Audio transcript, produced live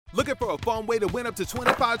Looking for a fun way to win up to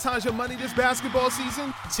 25 times your money this basketball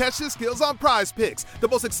season? Test your skills on Prize Picks, the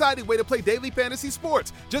most exciting way to play daily fantasy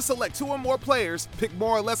sports. Just select 2 or more players, pick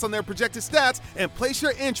more or less on their projected stats, and place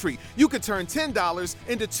your entry. You could turn $10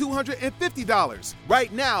 into $250.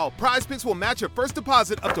 Right now, Prize Picks will match your first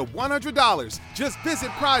deposit up to $100. Just visit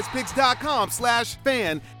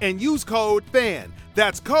prizepicks.com/fan and use code FAN.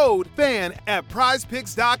 That's code FAN at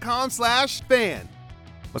prizepicks.com/fan.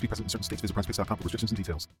 Must be present in certain states. Visit prizepicks.com for restrictions and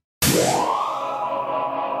details. Thank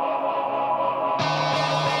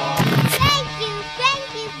you,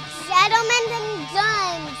 gentlemen and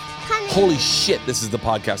guns. Holy shit, this is the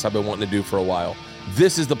podcast I've been wanting to do for a while.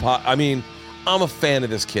 This is the I'm a fan of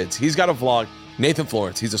this kid. He's got a vlog. Nathan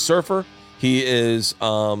Florence. He's a surfer. He is, he's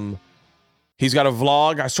got a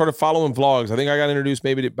vlog. I started following vlogs. I think I got introduced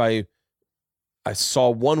I saw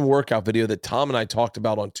one workout video that Tom and I talked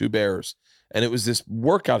about on Two Bears. And it was this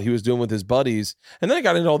workout he was doing with his buddies. And then I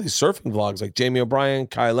got into all these surfing vlogs, like Jamie O'Brien,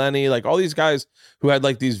 Kai Lenny, like all these guys who had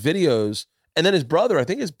like these videos. And then his brother, I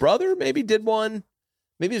think his brother maybe did one.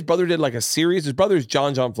 Maybe his brother did like a series. His brother is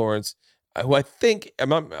John Florence, who I think,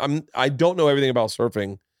 I don't know everything about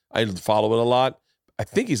surfing. I follow it a lot. I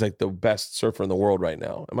think he's like the best surfer in the world right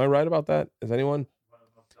now. Am I right about that? Is anyone?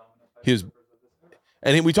 We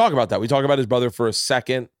talk about that. We talk about his brother for a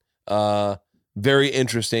second. Very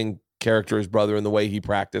interesting character, his brother, and the way he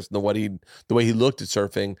practiced and the way he looked at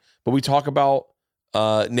surfing. But we talk about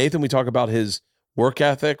Nathan. We talk about his work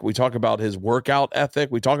ethic. We talk about his workout ethic.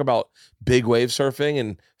 We talk about big wave surfing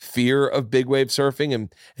and fear of big wave surfing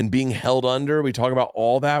and being held under. We talk about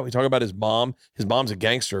all that. We talk about his mom. His mom's a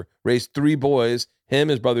gangster. Raised 3 boys. Him,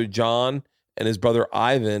 his brother John, and his brother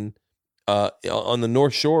Ivan on the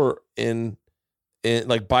North Shore in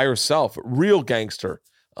like by herself. Real gangster.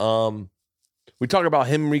 We talk about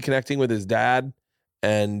him reconnecting with his dad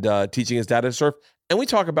and teaching his dad to surf. And we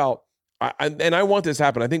talk about, I want this to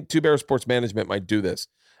happen. I think Two Bear Sports Management might do this,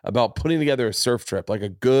 about putting together a surf trip, like a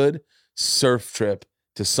good surf trip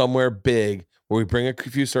to somewhere big where we bring a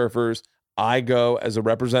few surfers. I go as a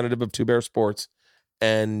representative of Two Bear Sports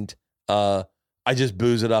and I just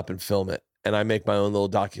booze it up and film it. And I make my own little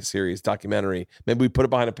documentary. Maybe we put it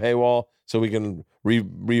behind a paywall so we can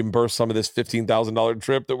reimburse some of this $15,000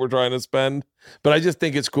 trip that we're trying to spend. But I just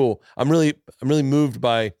think it's cool. I'm really moved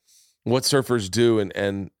by what surfers do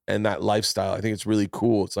and that lifestyle. I think it's really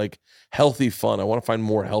cool. It's like healthy fun. I want to find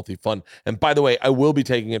more healthy fun. And by the way, I will be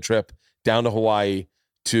taking a trip down to Hawaii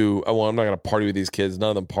I'm not going to party with these kids. None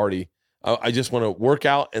of them party. I just want to work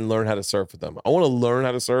out and learn how to surf with them. I want to learn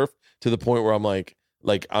how to surf to the point where I'm like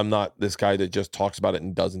I'm not this guy that just talks about it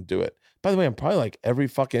and doesn't do it. By the way, I'm probably like every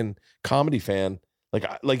fucking comedy fan.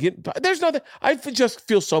 There's nothing. I just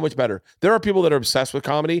feel so much better. There are people that are obsessed with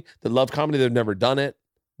comedy, that love comedy, that have never done it,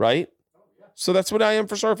 right? So that's what I am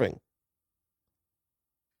for surfing.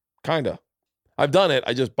 Kinda. I've done it.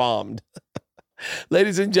 I just bombed.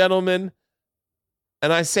 Ladies and gentlemen,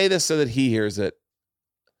 and I say this so that he hears it,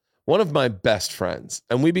 one of my best friends,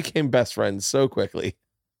 and we became best friends so quickly.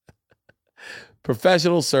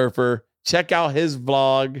 Professional surfer. Check out his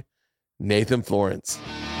vlog, Nathan Florence.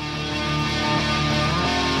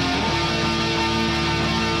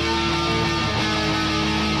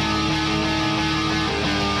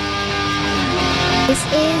 This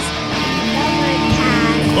is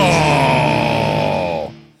Overcast.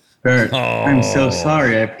 Oh, Bert, I'm so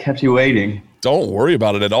sorry. I've kept you waiting. Don't worry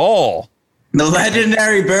about it at all. The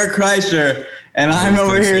legendary Bert Kreischer, and I'm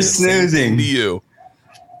over here snoozing. To you.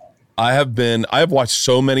 I have watched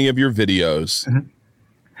so many of your videos.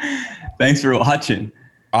 Thanks for watching.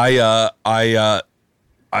 I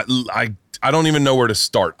don't even know where to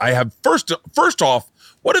start. I have first off,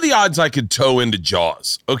 what are the odds I could toe into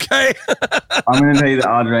Jaws? Okay. I'm going to tell you the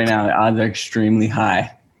odds right now. The odds are extremely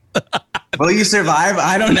high. Will you survive?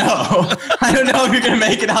 I don't know. I don't know if you're going to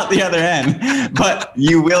make it out the other end, but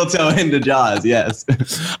you will toe into Jaws. Yes.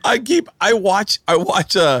 I watch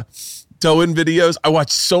toe-in videos. I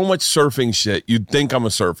watch so much surfing shit. You'd think I'm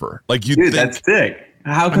a surfer. Dude, that's sick.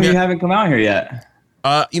 How come you haven't come out here yet?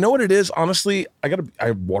 You know what it is? Honestly, I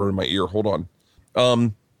have water in my ear. Hold on.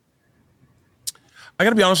 I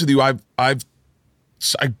gotta be honest with you. I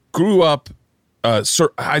grew up, I'd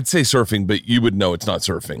say surfing, but you would know it's not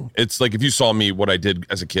surfing. It's like if you saw me, what I did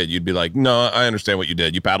as a kid, you'd be like, no, I understand what you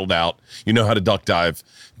did. You paddled out, you know how to duck dive,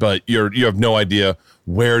 but you have no idea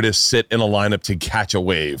where to sit in a lineup to catch a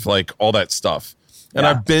wave, like all that stuff. And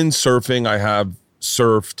I've been surfing. I have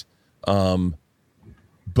surfed,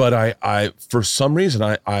 but I for some reason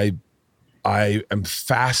I am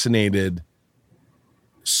fascinated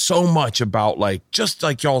so much about just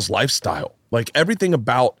like y'all's lifestyle. Like everything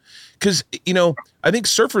about, because, you know, I think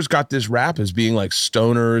surfers got this rap as being like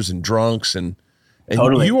stoners and drunks, and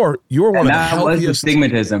Totally. you are one of the healthiest. That was the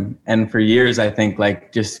stigmatism. And for years, I think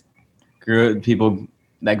like just people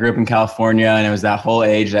that grew up in California, and it was that whole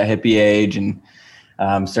age, that hippie age, and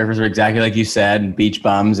surfers were exactly like you said, beach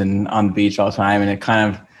bums and on the beach all the time. And it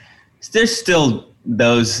kind of, there's still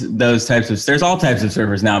those types of, there's all types of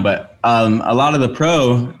surfers now, but a lot of the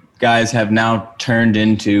pro guys have now turned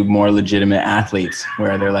into more legitimate athletes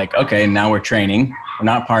where they're like, okay, now we're training. We're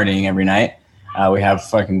not partying every night. We have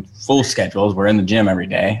fucking full schedules. We're in the gym every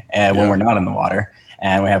day when we're not in the water.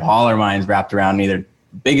 And we have all our minds wrapped around either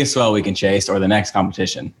biggest swell we can chase or the next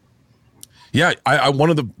competition. Yeah, I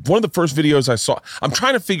one of the first videos I saw, I'm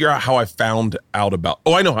trying to figure out how I found out about,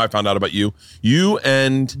 I know how I found out about you. You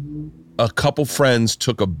and a couple friends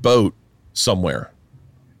took a boat somewhere.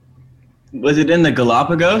 Was it in the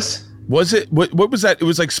Galapagos? Was it? What was that? It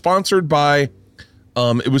was like sponsored by,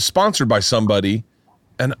 it was sponsored by somebody,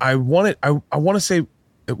 and I want to say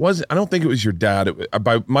it was. I don't think it was your dad.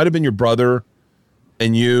 It might have been your brother,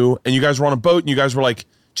 and you guys were on a boat, and you guys were like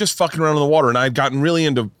just fucking around in the water. And I had gotten really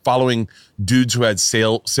into following dudes who had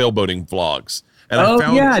sailboating vlogs.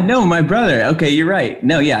 And my brother. Okay, you're right.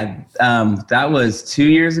 No, yeah, that was 2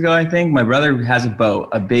 years ago, I think. My brother has a boat,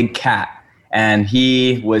 a big cat. And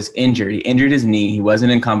he was injured. He injured his knee. He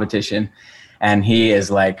wasn't in competition. And he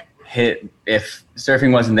is like, if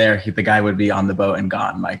surfing wasn't there, the guy would be on the boat and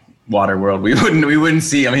gone. Like water world, we wouldn't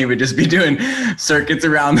see him. He would just be doing circuits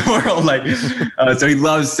around the world. Like, so he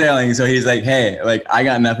loves sailing. So he's like, hey, like I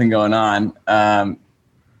got nothing going on.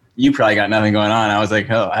 You probably got nothing going on. I was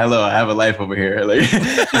like, oh, hello, I have a life over here. Like,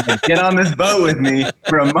 get on this boat with me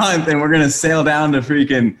for a month, and we're gonna sail down to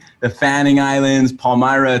freaking the Fanning Islands,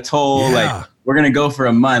 Palmyra Atoll. Yeah. Like, we're gonna go for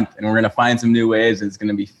a month, and we're gonna find some new waves, and it's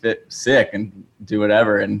gonna be sick, and do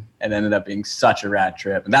whatever. And it ended up being such a rad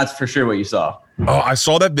trip, and that's for sure what you saw. Oh, I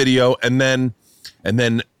saw that video, and then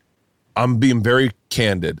I'm being very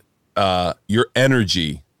candid. Your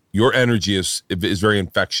energy is very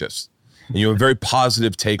infectious. And you have a very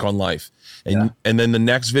positive take on life. And then the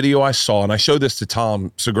next video I saw, and I showed this to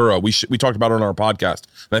Tom Segura, we talked about it on our podcast.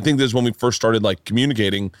 And I think this is when we first started like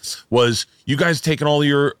communicating, was you guys taking all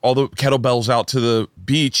the kettlebells out to the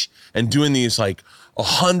beach and doing these like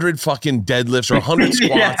 100 fucking deadlifts or 100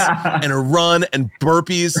 squats and a run and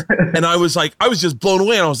burpees. And I was just blown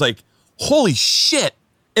away. And I was like, holy shit.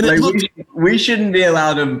 And like we shouldn't be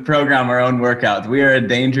allowed to program our own workouts. We are a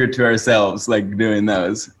danger to ourselves, like doing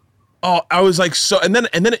those. Oh, I was like, so, and then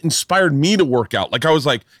it inspired me to work out. Like, I was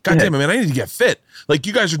like, God damn it, man, I need to get fit. Like,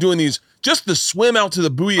 you guys are doing these, just the swim out to the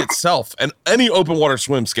buoy itself, and any open water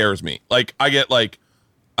swim scares me. Like, I get like,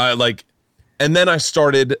 and then I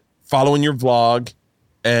started following your vlog,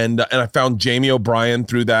 and I found Jamie O'Brien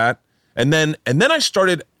through that. And then I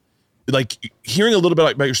started like hearing a little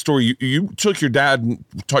bit about your story. You took your dad and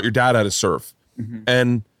taught your dad how to surf. Mm-hmm.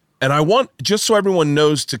 And I want, just so everyone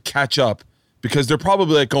knows, to catch up, because they're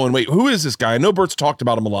probably like going, wait, who is this guy? I know Bert's talked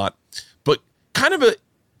about him a lot, but kind of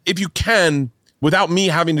if you can, without me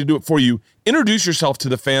having to do it for you, introduce yourself to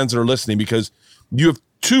the fans that are listening, because you have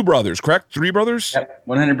 2 brothers, correct? 3 brothers? Yep,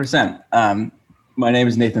 100%. My name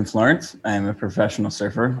is Nathan Florence. I am a professional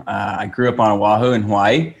surfer. I grew up on Oahu in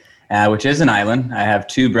Hawaii, which is an island. I have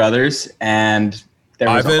 2 brothers, and there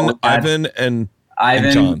was Ivan and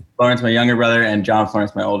John Florence, my younger brother, and John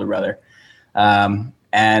Florence, my older brother.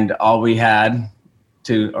 And all we had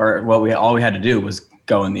to do was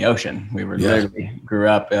go in the ocean. We were literally grew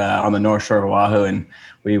up on the North Shore of Oahu, and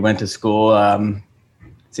we went to school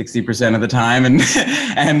 60% of the time.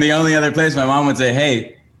 And the only other place my mom would say,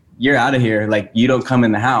 hey, you're out of here. Like, you don't come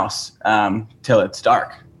in the house till it's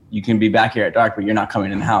dark. You can be back here at dark, but you're not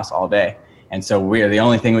coming in the house all day. And so the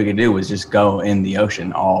only thing we could do was just go in the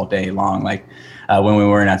ocean all day long, like when we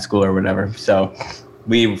weren't at school or whatever. So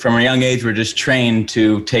we, from a young age, were just trained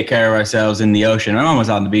to take care of ourselves in the ocean. My mom was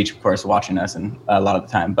on the beach, of course, watching us and a lot of the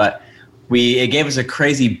time. But it gave us a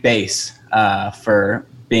crazy base for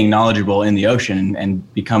being knowledgeable in the ocean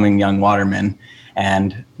and becoming young watermen.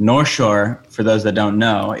 And North Shore, for those that don't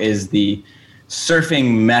know, is the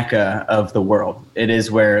surfing mecca of the world. It is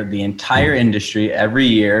where the entire industry, every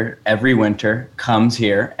year, every winter, comes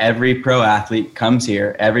here. Every pro athlete comes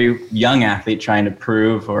here. Every young athlete trying to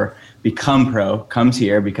prove or become pro comes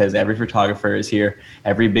here, because every photographer is here.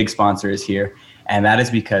 Every big sponsor is here. And that is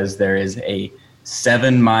because there is a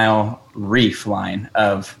 7-mile reef line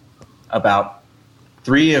of about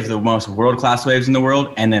 3 of the most world-class waves in the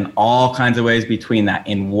world, and then all kinds of waves between that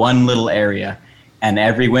in one little area. And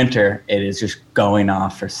every winter, it is just going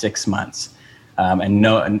off for 6 months.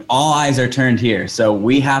 And all eyes are turned here. So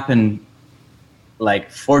we happen like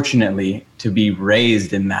fortunately to be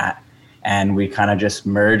raised in that. And we kind of just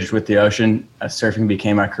merged with the ocean. Surfing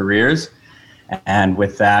became our careers. And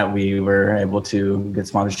with that, we were able to get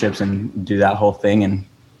sponsorships and do that whole thing. And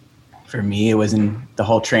for me, it was in the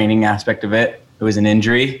whole training aspect of it. It was an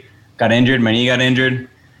injury. Got injured, my knee got injured.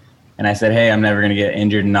 And I said, hey, I'm never going to get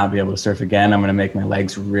injured and not be able to surf again. I'm going to make my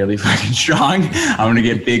legs really fucking strong. I'm going to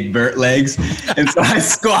get big vert legs. And so I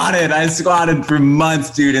squatted for months,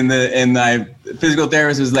 dude. And my physical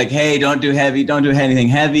therapist was like, hey, don't do anything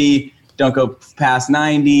heavy. Don't go past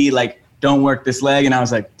 90. Like, don't work this leg. And I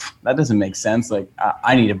was like, that doesn't make sense. Like,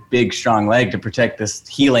 I need a big, strong leg to protect this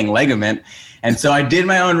healing ligament. And so I did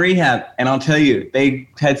my own rehab. And I'll tell you, they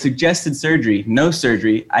had suggested surgery, no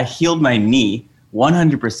surgery. I healed my knee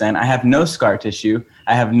 100%. I have no scar tissue.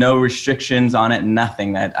 I have no restrictions on it,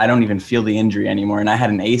 nothing. That I don't even feel the injury anymore. And I had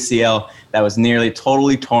an ACL that was nearly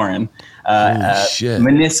totally torn.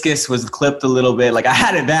 Meniscus was clipped a little bit. Like, I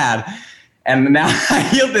had it bad. And now I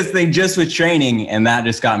healed this thing just with training, and that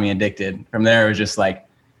just got me addicted. From there, it was just like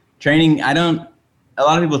training. A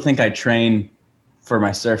lot of people think I train for my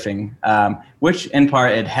surfing, which in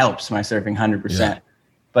part it helps my surfing 100%. Yeah.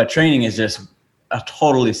 But training is just a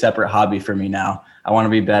totally separate hobby for me now. I want to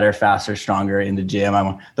be better, faster, stronger in the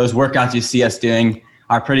gym. Those workouts you see us doing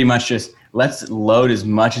are pretty much just, let's load as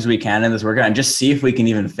much as we can in this workout and just see if we can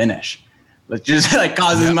even finish. Let's just like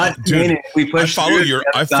cause as much pain as we push.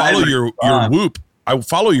 I follow your whoop. I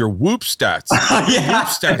follow your whoop stats. Yeah. Whoop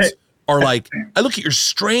stats are like, I look at your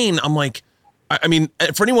strain. I'm like, I mean,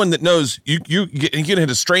 for anyone that knows, you can hit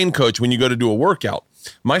a strain coach when you go to do a workout.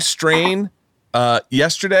 My strain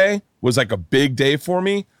yesterday was like a big day for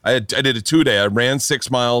me. I did a 2-day. I ran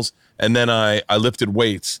 6 miles and then I lifted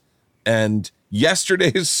weights. And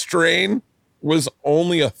yesterday's strain was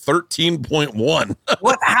only a 13.1.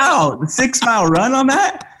 What? How? The 6 mile run on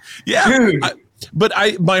that? Yeah. Dude. But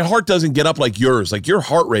my heart doesn't get up like yours. Like your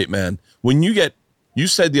heart rate, man. When you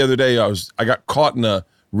said the other day, I got caught in a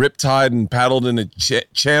riptide and paddled in a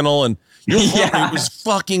channel, and your heart rate was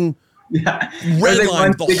fucking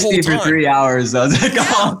redlined the whole time. For 3 hours. I was like,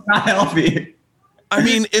 oh, not healthy. I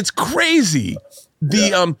mean, it's crazy.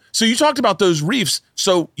 So you talked about those reefs.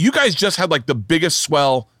 So you guys just had like the biggest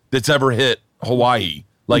swell that's ever hit Hawaii,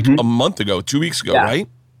 like a month ago, 2 weeks ago, right?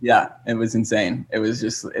 Yeah, it was insane. It was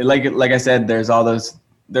just like I said, there's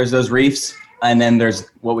those reefs, and then there's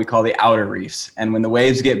what we call the outer reefs. And when the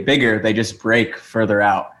waves get bigger, they just break further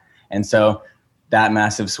out. And so that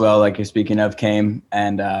massive swell, like you're speaking of, came,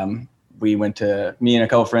 and me and a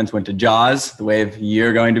couple friends went to Jaws, the wave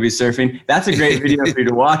you're going to be surfing. That's a great video for you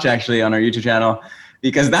to watch, actually, on our YouTube channel,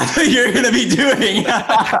 because that's what you're going to be doing.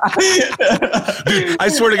 Dude, I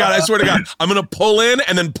swear to God, I'm going to pull in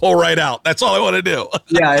and then pull right out. That's all I want to do.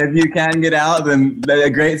 Yeah, if you can get out, then a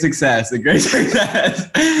great success.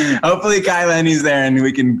 Hopefully Kai Lenny's there and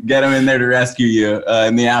we can get him in there to rescue you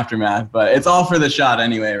in the aftermath. But it's all for the shot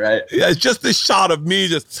anyway, right? Yeah, it's just this shot of me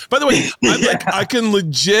just. By the way, I can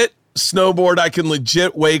legit snowboard. I can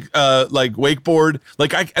legit wakeboard.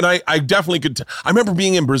 Like I definitely could. I remember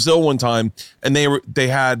being in Brazil one time and they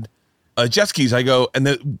had jet skis. I go,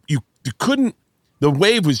 and you couldn't. The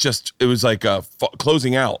wave was just, it was like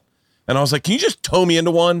closing out, and I was like, can you just tow me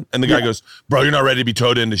into one? And the guy goes, bro, you're not ready to be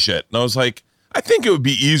towed into shit. And I was like, I think it would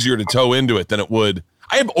be easier to tow into it than it would.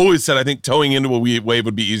 I have always said I think towing into a wave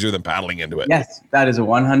would be easier than paddling into it. Yes, that is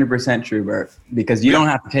 100% true, Bert, because you don't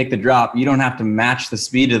have to take the drop. You don't have to match the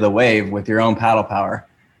speed of the wave with your own paddle power.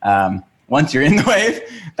 Once you're in the wave,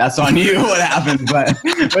 that's on you what happens.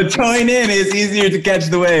 But towing in is easier to catch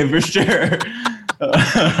the wave for sure.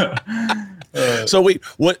 So wait,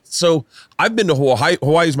 what? So I've been to Hawaii.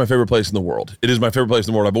 Hawaii is my favorite place in the world. It is my favorite place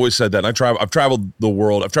in the world. I've always said that. And I've traveled the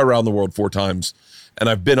world. I've traveled around the world 4 times, and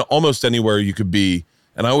I've been almost anywhere you could be.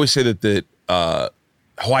 And I always say that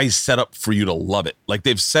Hawaii's set up for you to love it. Like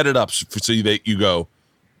they've set it up so that you go,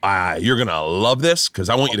 you're gonna love this because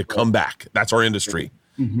I want you to come back. That's our industry.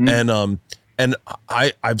 Mm-hmm. And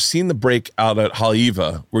I've seen the break out at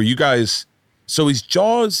Haleiwa where you guys. So is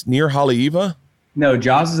Jaws near Haleiwa? No,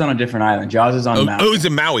 Jaws is on a different island. Jaws is on Maui. Oh, it's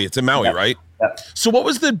in Maui. It's in Maui, yep. Right? Yep. So what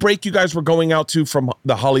was the break you guys were going out to from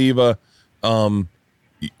the Haleiwa?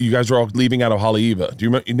 You guys were all leaving out of Haleiwa.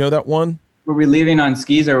 Do you know that one? Were we leaving on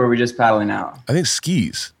skis or were we just paddling out? I think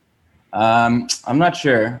skis. I'm not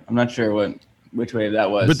sure. I'm not sure which wave that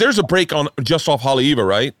was. But there's a break on just off Haleiwa,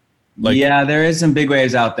 right? Yeah, there is some big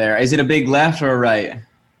waves out there. Is it a big left or a right?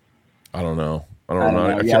 I don't know.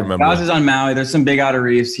 I can't remember. Jaws is on Maui. There's some big outer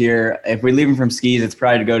reefs here. If we leave them from skis, it's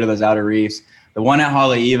probably to go to those outer reefs. The one at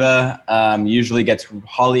Haleiwa usually gets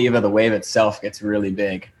Haleiwa. The wave itself gets really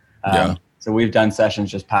big. So we've done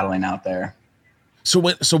sessions just paddling out there.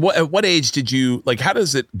 At what age did you, like, how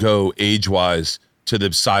does it go age-wise to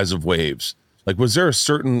the size of waves? Like, was there a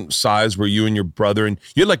certain size where you and your brother, and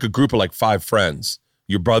you had like a group of like 5 friends,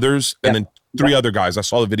 your brothers, and then 3 other guys? I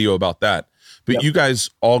saw the video about that. But you guys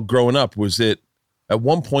all growing up, was it at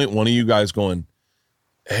one point one of you guys going,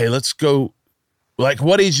 hey, let's go? Like,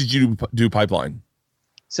 what age did you do pipeline?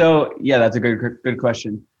 So, yeah, that's a good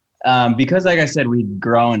question. Because, like I said, we'd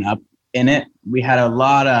grown up in it. We had a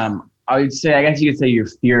lot, I guess you could say your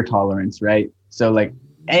fear tolerance, right? So, like,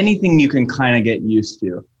 anything you can kind of get used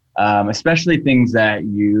to, especially things that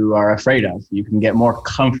you are afraid of. You can get more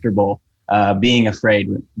comfortable being afraid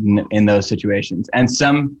in those situations. And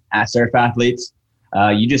some surf athletes,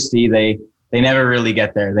 you just see they never really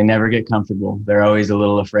get there. They never get comfortable. They're always a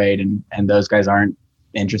little afraid, and those guys aren't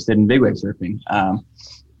interested in big wave surfing.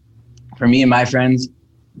 For me and my friends,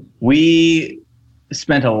 we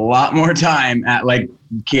spent a lot more time at like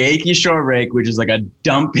Keiki short break, which is like a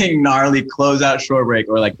dumping gnarly closeout short break,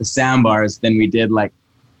 or like the sandbars, than we did like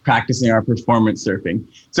practicing our performance surfing.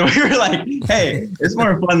 So we were like, hey, it's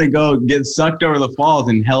more fun to go get sucked over the falls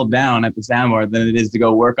and held down at the sandbar than it is to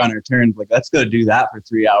go work on our turns. Like, let's go do that for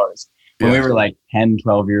 3 hours when we were like 10,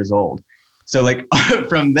 12 years old. So like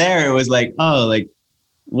from there, it was like, oh, like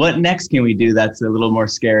what next can we do that's a little more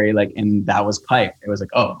scary? Like, and that was pipe. It was like,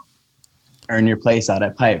 oh, earn your place out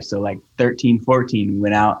at pipe. So like 13, 14, we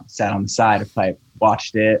went out, sat on the side of pipe,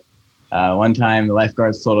 watched it. One time the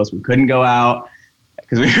lifeguards told us we couldn't go out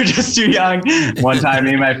because we were just too young. One time,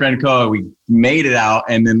 me and my friend Koa, we made it out,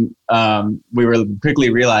 and then we were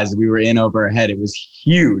quickly realized we were in over our head. It was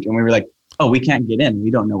huge, and we were like, "Oh, we can't get in.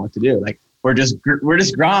 We don't know what to do. Like, we're just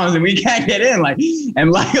groms, and we can't get in." Like,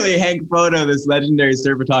 and luckily, Hank Photo, this legendary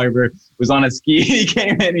surf photographer, was on a ski. He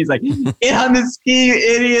came in. He's like, "Get on the ski, you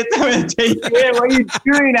idiots! I'm gonna take you in. What are you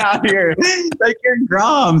doing out here? Like, you're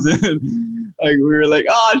groms." And like, we were like,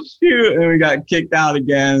 "Oh shoot!" And we got kicked out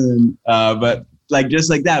again. And but like, just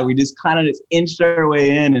like that, we just kind of just inched our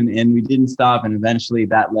way in, and we didn't stop. And eventually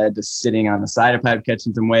that led to sitting on the side of pipe,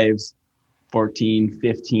 catching some waves, 14,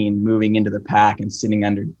 15, moving into the pack and sitting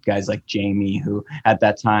under guys like Jamie, who at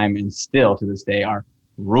that time and still to this day are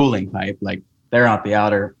ruling pipe. Like, they're not the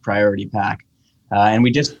outer priority pack. And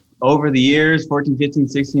we just, over the years, 14, 15,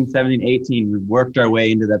 16, 17, 18, we worked our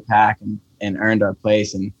way into the pack and earned our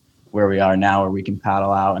place, and where we are now, where we can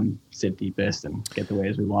paddle out and sit deepest and get the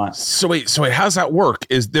waves we want. So wait, how's that work?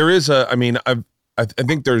 I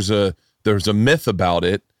think there's a myth about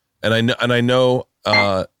it, and I know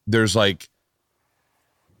there's like,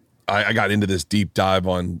 I got into this deep dive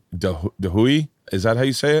on Dahui. Is that how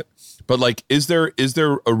you say it? But like, is there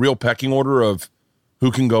a real pecking order of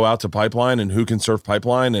who can go out to pipeline and who can surf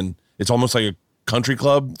pipeline? And it's almost like a country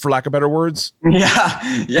club, for lack of better words.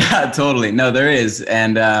 Yeah, totally. No, there is.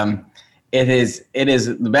 And it is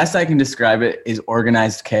the best I can describe it is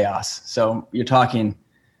organized chaos. So you're talking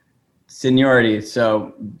seniority.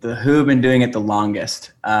 So who have been doing it the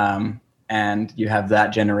longest? And you have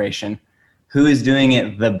that generation. Who is doing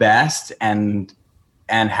it the best and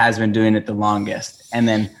has been doing it the longest? And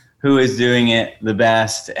then who is doing it the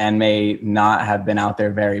best and may not have been out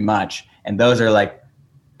there very much? And those are like,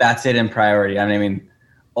 that's it in priority. I mean,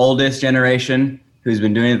 oldest generation who's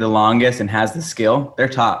been doing it the longest and has the skill, they're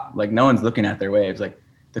top. Like, no one's looking at their waves. Like,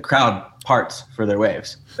 the crowd parts for their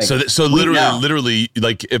waves. Like, so literally,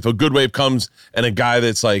 like, if a good wave comes and a guy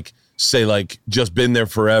that's like, say, like, just been there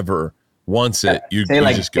forever wants it, you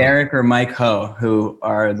like just go. Derek or Mike Ho, who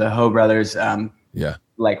are the Ho brothers,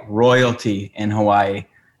 like royalty in Hawaii.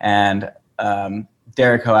 And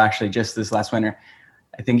Derek Ho, actually, just this last winter,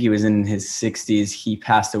 I think he was in his 60s. He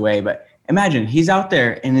passed away. But imagine, he's out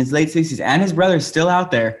there in his late 60s and his brother's still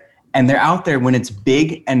out there. And they're out there when it's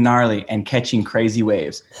big and gnarly and catching crazy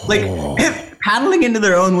waves. Like, paddling into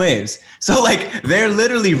their own waves. So, like, they're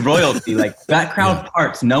literally royalty. Like, that crowd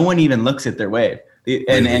parts. No one even looks at their wave.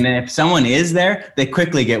 And if someone is there, they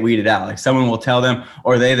quickly get weeded out. Like, someone will tell them,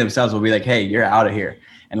 or they themselves will be like, hey, you're out of here.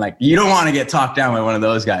 And like, you don't want to get talked down by one of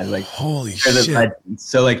those guys. Like, holy shit.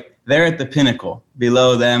 So like, they're at the pinnacle.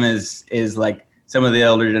 Below them is like some of the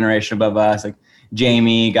elder generation above us, like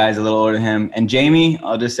Jamie, guys a little older than him. And Jamie,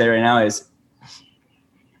 I'll just say right now,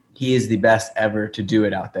 he is the best ever to do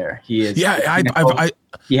it out there. He is. Yeah,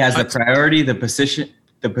 he has the priority,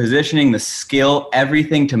 the positioning, the skill,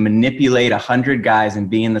 everything to manipulate 100 guys and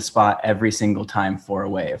be in the spot every single time for a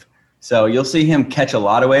wave. So you'll see him catch a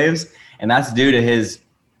lot of waves, and that's due to his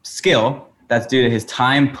skill. That's due to his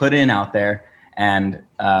time put in out there, and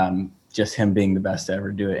just him being the best to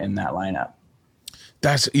ever do it in that lineup.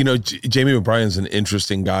 That's, Jamie O'Brien's an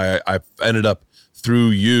interesting guy. I ended up through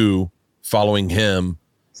you following him.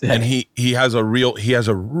 and he has a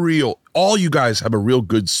real all you guys have a real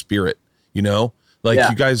good spirit, you know, like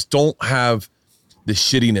you guys don't have the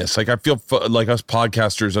shittiness. Like I feel like us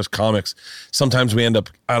podcasters, us comics, sometimes we end up,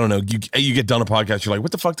 I don't know, you get done a podcast, you're like,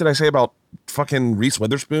 what the fuck did I say about fucking Reese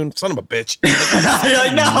Witherspoon? Son of a bitch. You're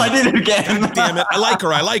like, no, I did it again. God damn it. I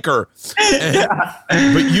like her.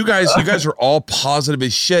 But you guys are all positive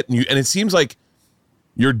as shit. And it seems like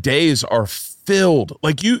your days are filled.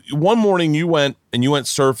 Like one morning you went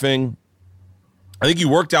surfing. I think you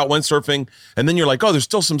worked out, went surfing, and then you're like, oh, there's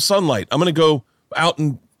still some sunlight. I'm going to go out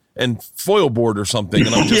and foil board or something.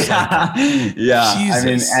 And I'm just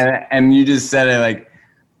Jesus. I mean, and you just said it, like,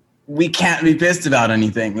 we can't be pissed about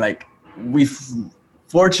anything. Like, we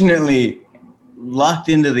fortunately lucked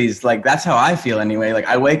into these, like, that's how I feel anyway. Like,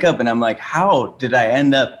 I wake up and I'm like, how did I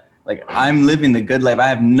end up, like, I'm living the good life. I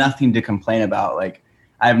have nothing to complain about. Like,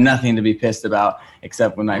 I have nothing to be pissed about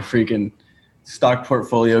except when my freaking stock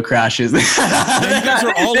portfolio crashes. You guys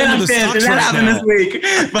are all into the stocks that right happened now. this week.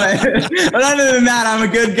 But other than that, I'm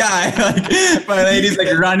a good guy. Like, my lady's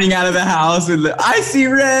like running out of the house with I see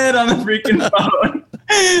red on the freaking phone.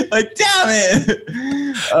 Like, damn it.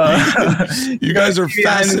 You guys are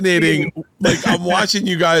fascinating. Like, I'm watching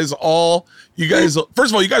you guys all. You guys,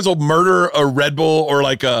 first of all, you guys will murder a Red Bull or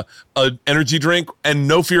like a energy drink and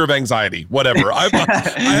no fear of anxiety. Whatever. I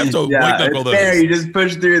have to white knuckle those. Fair. You just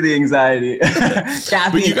push through the anxiety.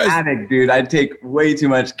 Caffeine addict, dude. I take way too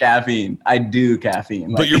much caffeine. I do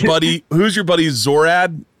caffeine. But your buddy, who's your buddy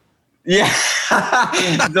Zorad? Yeah,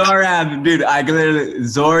 Zorad, dude.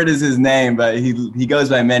 Zord is his name, but he goes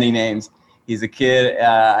by many names. He's a kid.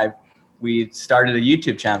 We started a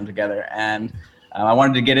YouTube channel together, and I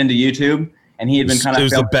wanted to get into YouTube, and he had been kind of. It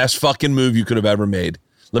was the best fucking move you could have ever made.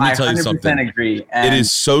 Let me tell you something. I 100% agree. It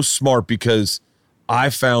is so smart because I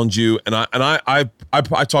found you, and I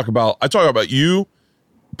talk about you.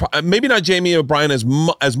 Maybe not Jamie O'Brien as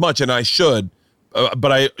much, and I should.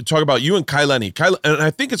 But I talk about you and Kai Lenny. And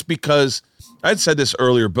I think it's because I had said this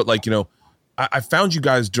earlier, but like, you know, I found you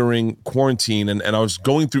guys during quarantine and I was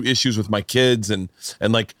going through issues with my kids and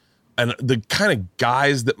the kind of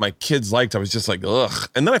guys that my kids liked, I was just like, ugh.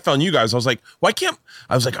 And then I found you guys. I was like,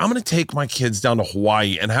 I'm going to take my kids down to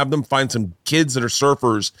Hawaii and have them find some kids that are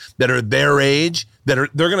surfers that are their age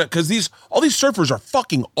because all these surfers are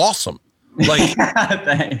fucking awesome. Like,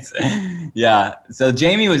 thanks. Yeah. So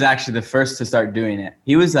Jamie was actually the first to start doing it.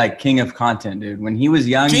 He was like king of content, dude. When he was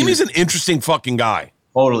young, Jamie's an interesting fucking guy.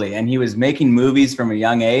 Totally. And he was making movies from a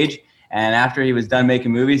young age. And after he was done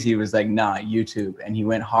making movies, he was like, nah, YouTube. And he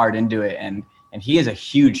went hard into it. And he has a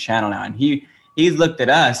huge channel now. And he looked at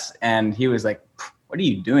us and he was like, what are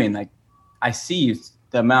you doing? Like, I see you,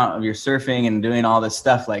 the amount of your surfing and doing all this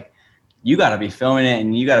stuff. Like, you got to be filming it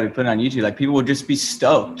and you got to be putting it on YouTube. Like, people would just be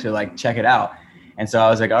stoked to like check it out. And so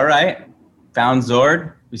I was like, all right, found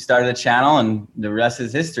Zord. We started a channel and the rest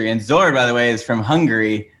is history. And Zord, by the way, is from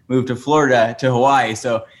Hungary, moved to Florida to Hawaii.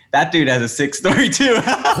 So that dude has a sick story too.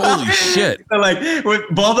 Holy shit. So like with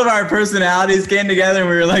both of our personalities came together and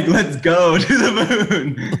we were like, let's go to the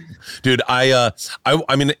moon. Dude, I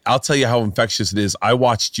mean, I'll tell you how infectious it is. I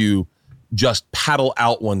watched you just paddle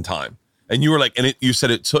out one time. And you were like, you said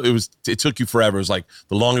it took you forever. It was like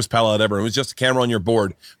the longest paddle out ever. It was just a camera on your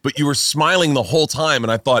board, but you were smiling the whole time.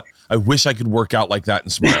 And I thought, I wish I could work out like that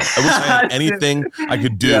and smile. I wish I had anything I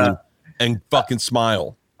could do and fucking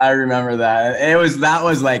smile. I remember that. That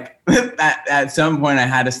was like, at some point I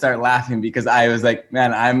had to start laughing because I was like,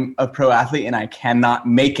 man, I'm a pro athlete and I cannot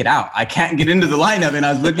make it out. I can't get into the lineup. And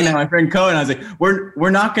I was looking at my friend Cohen and I was like, we're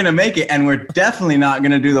not going to make it. And we're definitely not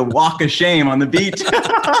going to do the walk of shame on the beach.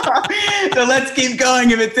 So let's keep going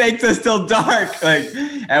if it takes us till dark.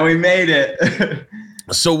 And we made it.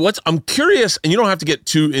 So I'm curious, and you don't have to get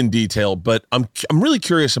too in detail, but I'm really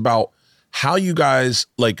curious about how you guys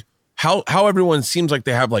like, how everyone seems like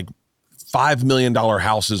they have like $5 million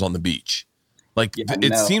houses on the beach. Like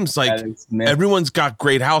it seems like everyone's got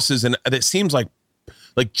great houses, and it seems like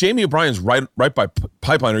Jamie O'Brien's right by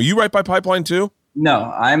Pipeline. Are you right by Pipeline too? No,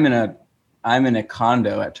 I'm in a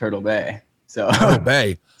condo at Turtle Bay. So Turtle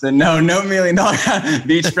Bay. So no $1 million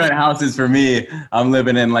beachfront houses for me. I'm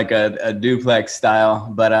living in like a duplex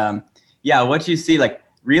style. But yeah, what you see, like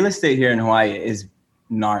real estate here in Hawaii is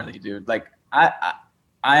gnarly, dude. Like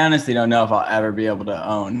I honestly don't know if I'll ever be able to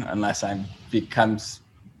own unless I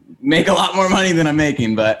make a lot more money than I'm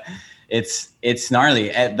making, but it's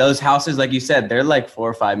gnarly. At those houses, like you said, they're like $4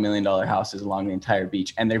 or $5 million houses along the entire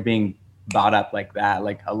beach, and they're being bought up like that.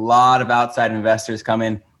 Like a lot of outside investors come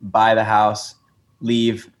in, buy the house,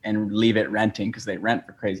 leave it renting because they rent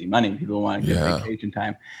for crazy money. People want to get vacation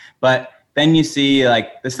time. But then you see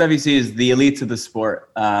like the stuff you see is the elites of the sport.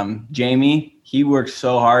 Jamie, he worked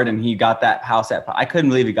so hard and he got that house at, I couldn't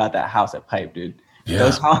believe he got that house at Pipe, dude. Yeah.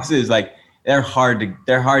 Those houses, like they're hard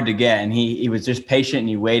to get. And he was just patient and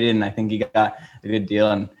he waited. And I think he got a good deal.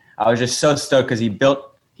 And I was just so stoked because he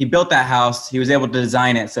built that house. He was able to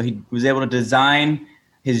design it. So he was able to design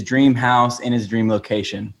his dream house in his dream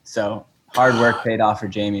location. So hard work paid off for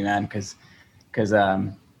Jamie, man. Cause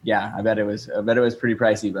yeah, I bet it was pretty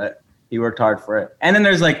pricey, but he worked hard for it. And then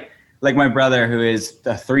there's like my brother, who is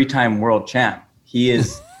the 3-time world champ.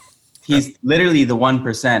 He's literally the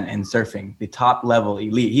 1% in surfing, the top level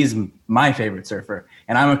elite. He's my favorite surfer,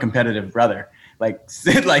 and I'm a competitive brother. Like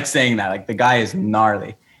saying that, like the guy is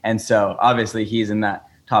gnarly. And so obviously he's in that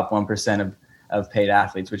top 1% of paid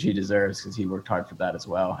athletes, which he deserves because he worked hard for that as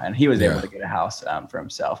well. And he was able to get a house for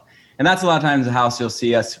himself. And that's a lot of times the house you'll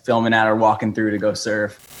see us filming at or walking through to go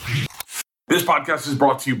surf. This podcast is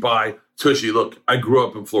brought to you by Tushy. Look, I grew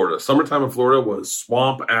up in Florida. Summertime in Florida was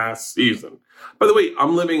swamp-ass season. By the way,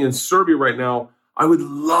 I'm living in Serbia right now. I would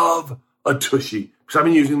love a Tushy because I've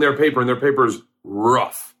been using their paper, and their paper is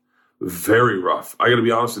rough, very rough. I got to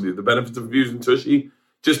be honest with you. The benefits of using Tushy,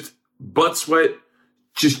 just butt sweat,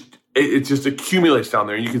 it just accumulates down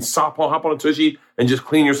there. And you can hop on a Tushy and just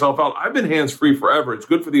clean yourself out. I've been hands-free forever. It's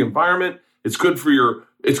good for the environment. It's good for your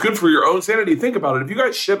own sanity. Think about it. If you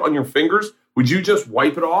got shit on your fingers, would you just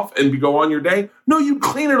wipe it off and go on your day? No, you'd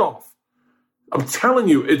clean it off. I'm telling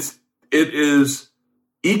you, it is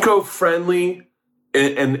eco-friendly,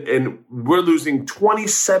 and we're losing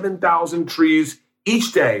 27,000 trees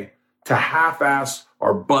each day to half-ass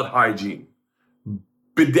our butt hygiene.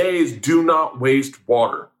 Bidets do not waste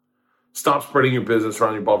water. Stop spreading your business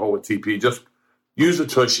around your butthole with TP. Just use a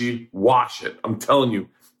Tushy, wash it. I'm telling you,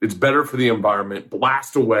 it's better for the environment.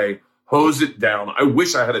 Blast away, hose it down. I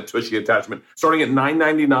wish I had a Tushy attachment. Starting at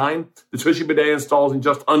 $9.99, the Tushy bidet installs in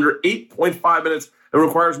just under 8.5 minutes and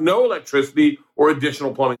requires no electricity or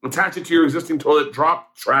additional plumbing. Attach it to your existing toilet,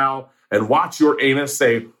 drop trowel, and watch your anus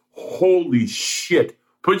say, holy shit.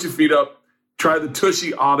 Put your feet up. Try the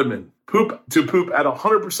Tushy Ottoman. Poop at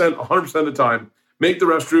 100% of the time. Make the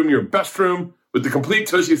restroom your best room with the complete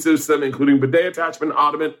Tushy system, including bidet attachment,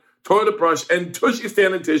 ottoman, toilet brush, and Tushy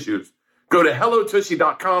stand-in tissues. Go to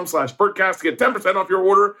hellotushy.com/Bertcast to get 10% off your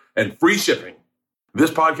order and free shipping.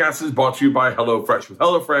 This podcast is brought to you by HelloFresh. With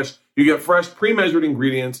HelloFresh, you get fresh, pre-measured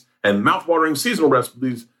ingredients and mouth-watering seasonal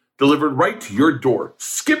recipes delivered right to your door.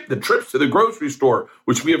 Skip the trips to the grocery store,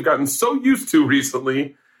 which we have gotten so used to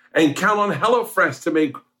recently, and count on HelloFresh to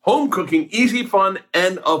make home cooking easy, fun,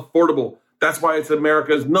 and affordable. That's why it's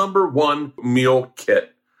America's #1 meal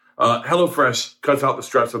kit. HelloFresh cuts out the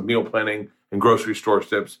stress of meal planning and grocery store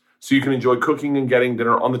steps so you can enjoy cooking and getting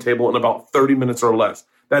dinner on the table in about 30 minutes or less.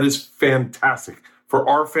 That is fantastic. For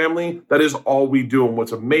our family, that is all we do. And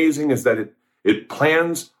what's amazing is that it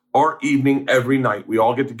plans our evening every night. We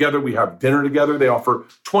all get together. We have dinner together. They offer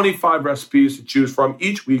 25 recipes to choose from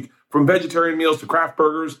each week, from vegetarian meals to craft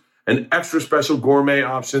burgers and extra special gourmet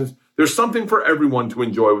options. There's something for everyone to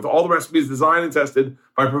enjoy, with all the recipes designed and tested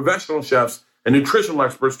by professional chefs and nutritional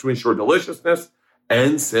experts to ensure deliciousness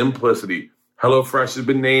and simplicity. HelloFresh has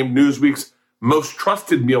been named Newsweek's most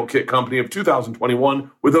trusted meal kit company of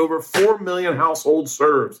 2021 with over 4 million households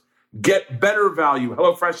served. Get better value.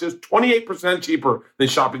 HelloFresh is 28% cheaper than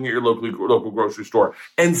shopping at your local grocery store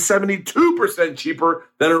and 72% cheaper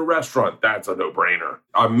than a restaurant. That's a no-brainer.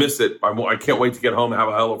 I miss it. I can't wait to get home and have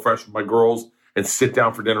a HelloFresh with my girls and sit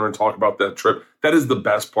down for dinner and talk about that trip. That is the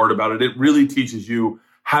best part about it. It really teaches you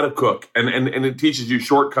how to cook, and it teaches you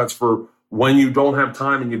shortcuts for when you don't have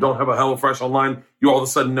time and you don't have a HelloFresh online. You all of a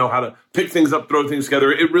sudden know how to pick things up, throw things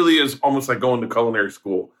together. It really is almost like going to culinary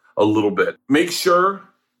school a little bit. Make sure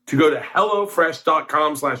to go to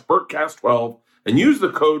HelloFresh.com/BertCast12 and use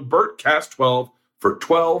the code BertCast12 for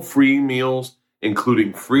 12 free meals,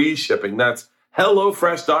 including free shipping. That's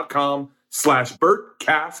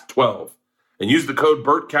HelloFresh.com/BertCast12 and use the code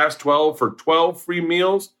BertCast12 for 12 free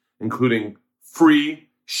meals, including free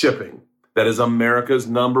shipping. That is America's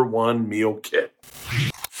 #1 meal kit.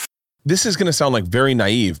 This is going to sound like very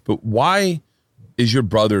naive, but why is your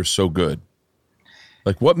brother so good?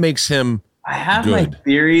 Like, what makes him I have good? My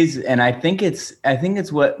theories, and I think it's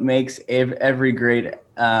what makes every great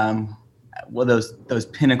those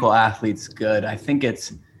pinnacle athletes good. I think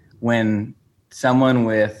it's when someone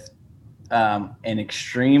with an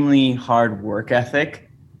extremely hard work ethic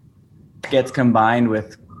gets combined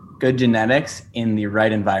with good genetics in the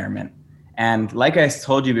right environment. And like I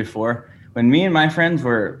told you before, when me and my friends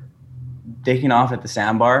were taking off at the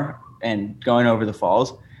sandbar and going over the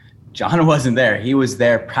falls, John wasn't there. He was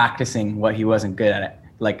there practicing what he wasn't good at.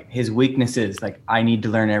 like his weaknesses. Like, I need to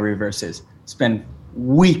learn air reverses. Spend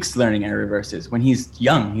weeks learning air reverses when he's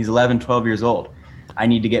young. He's 11, 12 years old. I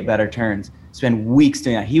need to get better turns. Spend weeks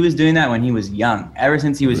doing that. He was doing that when he was young. Ever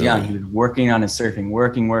since he was young, he was working on his surfing,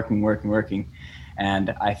 working.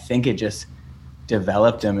 And I think it just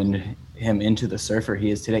developed him into the surfer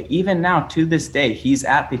he is today. Even now, to this day, he's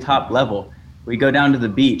at the top level. We go down to the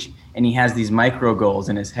beach and he has these micro goals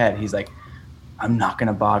in his head. He's like, I'm not going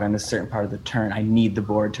to bog on this certain part of the turn. I need the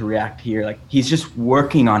board to react here. Like, he's just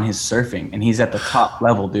working on his surfing, and he's at the top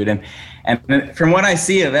level, dude. And from what I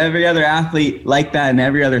see of every other athlete like that in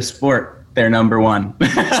every other sport, they're number one. Do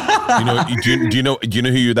you know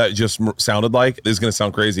who that just sounded like? This is going to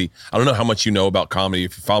sound crazy. I don't know how much you know about comedy,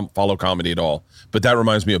 if you follow comedy at all, but that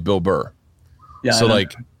reminds me of Bill Burr. Yeah. So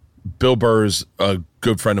like, Bill Burr's a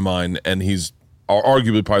good friend of mine, and he's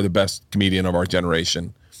arguably probably the best comedian of our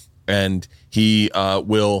generation. And he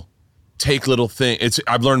will take little things.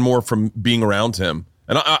 I've learned more from being around him.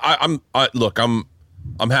 And I'm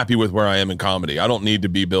happy with where I am in comedy. I don't need to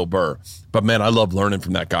be Bill Burr, but man, I love learning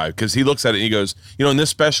from that guy, because he looks at it and he goes, in this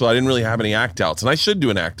special, I didn't really have any act outs, and I should do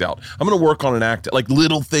an act out. I'm going to work on an act, like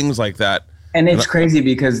little things like that. And it's crazy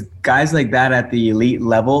because guys like that at the elite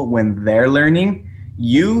level, when they're learning,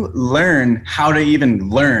 you learn how to even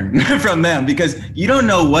learn from them, because you don't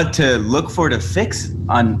know what to look for to fix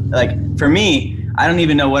on. Like, for me, I don't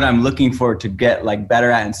even know what I'm looking for to get like better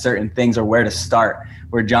at in certain things, or where to start.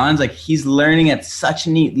 Where John's like, he's learning at such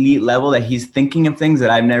an elite level that he's thinking of things that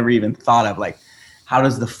I've never even thought of. Like, how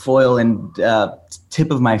does the foil and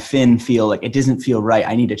tip of my fin feel? Like, it doesn't feel right.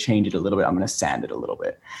 I need to change it a little bit. I'm going to sand it a little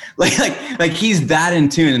bit. Like he's that in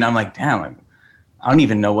tune. And I'm like, damn, I don't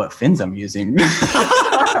even know what fins I'm using. Like,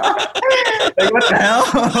 what the hell?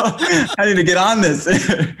 I need to get on this.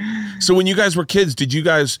 So when you guys were kids,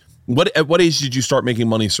 at what age did you start making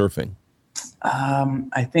money surfing?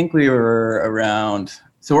 I think we were around,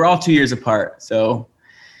 so we're all 2 years apart. So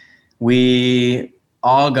we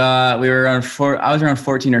were around I was around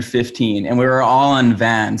 14 or 15, and we were all on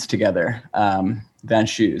Vans together, Vans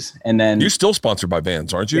shoes. And then you're still sponsored by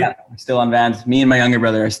Vans, aren't you? Yeah, we're still on Vans. Me and my younger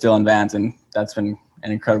brother are still on Vans, and that's been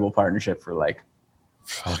an incredible partnership for like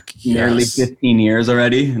nearly 15 years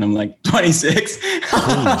already. And I'm like 26.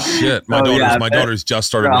 Holy shit. My daughter's just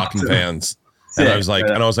started rocking Vans. And I was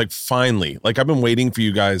like, finally, like, I've been waiting for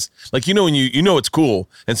you guys. Like, when it's cool.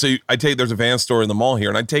 And so there's a Vans store in the mall here,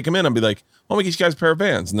 and I'd take them in. I'd be like, well, let me get you guys a pair of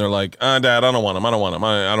Vans. And they're like, Dad, I don't want them. I don't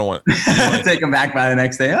want Take them back by the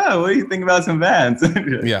next day. Oh, what do you think about some Vans?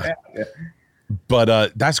 Yeah.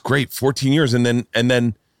 But that's great. 14 years. And then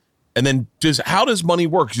how does money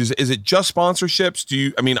work? Is it just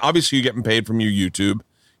sponsorships? Obviously you're getting paid from your YouTube.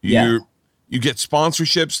 You get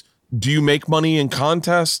sponsorships. Do you make money in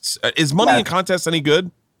contests? Is money in contests any good?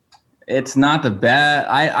 It's not the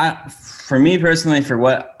best. For me personally, for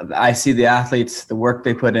what I see the athletes, the work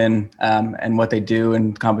they put in, and what they do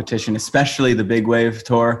in competition, especially the big wave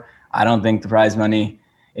tour, I don't think the prize money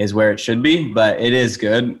is where it should be, but it is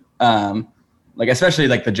good. Like, especially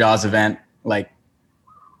like the Jaws event, like,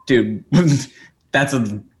 dude,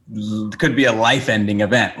 could be a life-ending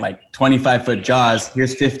event. Like, 25-foot Jaws,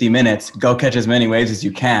 here's 50 minutes, go catch as many waves as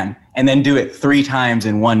you can, and then do it 3 times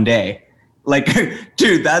in one day. Like,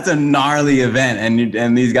 dude, that's a gnarly event,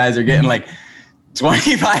 and these guys are getting like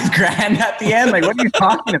 25 grand at the end. Like, what are you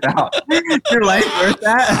talking about? Your life worth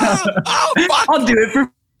that? I'll do it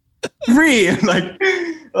for free. like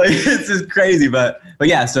it's just crazy. But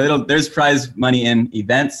yeah, so there's prize money in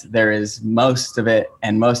events. There is most of it,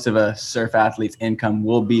 and most of a surf athlete's income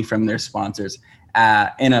will be from their sponsors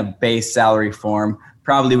in a base salary form,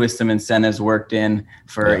 probably with some incentives worked in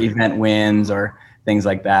for event wins or things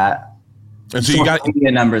like that. And so you got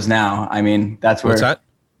media numbers now. That's where what's that?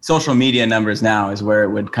 Social media numbers now is where it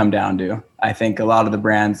would come down to. I think a lot of the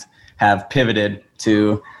brands have pivoted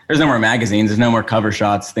to, there's no more magazines, there's no more cover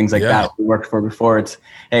shots, things like that we worked for before. It's,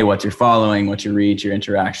 hey, what's your following, what's your reach, your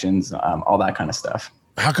interactions, all that kind of stuff.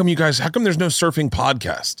 How come there's no surfing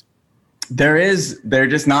podcast? They're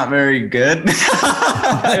just not very good.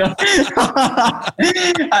 I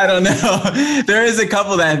don't know. There is a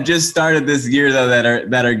couple that have just started this year though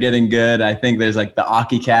that are getting good. I think there's like the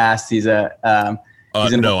Aki Cast. He's I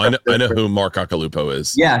know who Mark Akalupo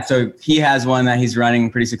is. Yeah, so he has one that he's running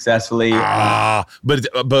pretty successfully. But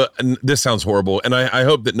this sounds horrible, and I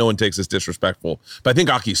hope that no one takes this disrespectful. But I think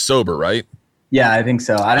Aki's sober, right? Yeah, I think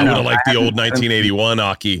so. I don't know. I would have liked the old 1981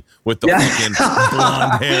 Aki with the fucking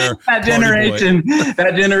blonde hair. That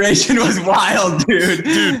generation was wild, dude.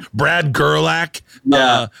 Dude, Brad Gerlach.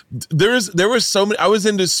 Yeah. There was so many. I was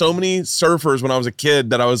into so many surfers when I was a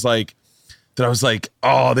kid that I was like, that I was like,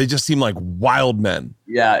 oh, they just seem like wild men.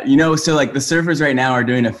 Yeah. So like the surfers right now are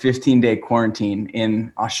doing a 15-day quarantine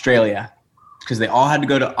in Australia because they all had to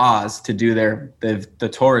go to Oz to do the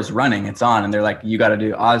tour is running. It's on. And they're like, you got to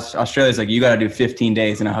do Australia's like, you got to do 15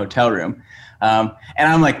 days in a hotel room. And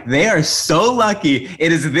I'm like, they are so lucky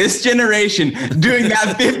it is this generation doing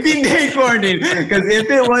that 15-day quarantine. Because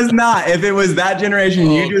if it was that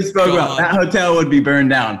generation you just spoke about, that hotel would be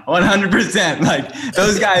burned down 100%. Like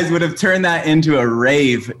those guys would have turned that into a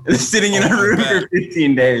rave sitting in a room for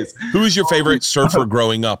 15 days. Who was your favorite surfer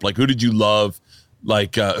growing up? Like, who did you love?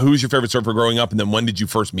 Like, who was your favorite surfer growing up? And then when did you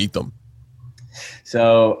first meet them?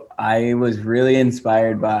 So I was really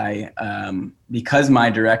inspired by, because my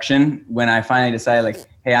direction, when I finally decided like,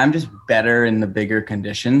 hey, I'm just better in the bigger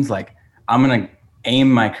conditions. Like I'm going to aim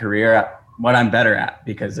my career at what I'm better at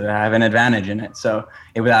because I have an advantage in it. So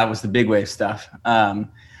that was the big wave stuff.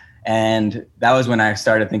 And that was when I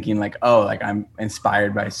started thinking like, oh, like I'm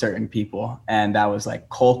inspired by certain people. And that was like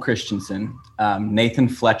Cole Christensen, Nathan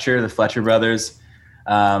Fletcher, the Fletcher brothers.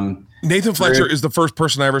 Nathan Fletcher is the first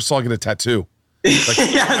person I ever saw get a tattoo. Like,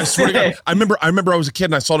 I swear to God, I remember I was a kid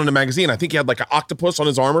and I saw it in a magazine. I think he had like an octopus on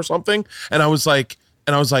his arm or something. And I was like,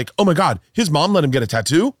 oh my God, his mom let him get a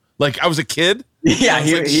tattoo. Like I was a kid. Yeah,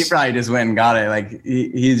 he probably just went and got it. Like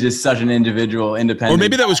he's just such an individual, independent. Or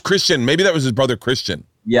maybe that was Christian. Maybe that was his brother Christian.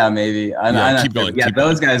 Yeah, maybe. Keep going. Yeah,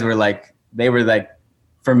 those guys were like,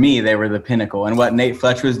 for me, they were the pinnacle. And what Nate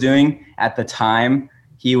Fletcher was doing at the time,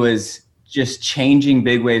 he was just changing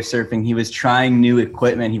big wave surfing. He was trying new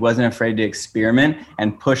equipment. He wasn't afraid to experiment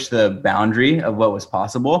and push the boundary of what was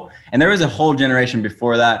possible. And there was a whole generation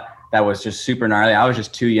before that was just super gnarly. I was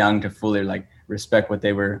just too young to fully like respect what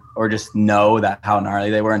they were or just know that how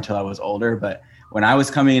gnarly they were until I was older. But when I was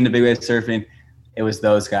coming into big wave surfing, it was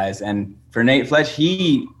those guys. And for Nate Fletcher,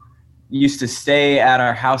 he used to stay at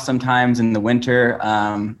our house sometimes in the winter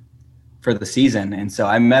for the season. And so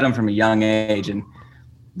I met him from a young age and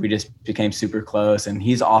we just became super close. And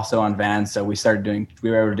he's also on Vans. So we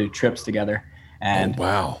were able to do trips together. And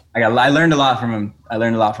wow, I learned a lot from him. I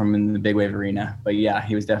learned a lot from him in the big wave arena. But yeah,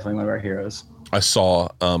 he was definitely one of our heroes. I saw,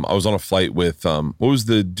 I was on a flight with, what was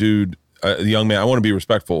the dude, the young man, I want to be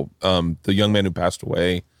respectful. The young man who passed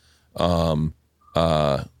away, good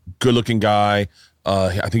looking guy.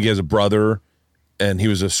 I think he has a brother and he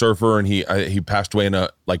was a surfer and he passed away in a,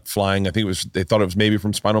 like flying. I think they thought it was maybe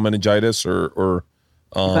from spinal meningitis or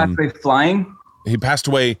flying. He passed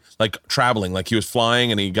away like traveling, like he was flying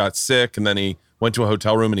and he got sick and then he went to a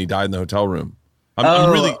hotel room and he died in the hotel room.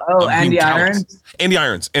 Andy Irons. Andy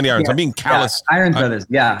Irons. Yes. I'm being callous. Yeah. Irons brothers.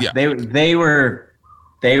 Yeah. They were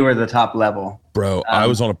the top level. Bro, I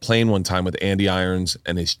was on a plane one time with Andy Irons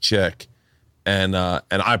and his chick, and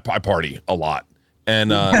I party a lot,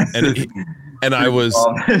 and I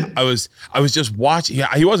was just watching.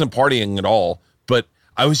 Yeah, he wasn't partying at all, but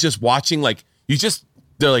I was just watching. Like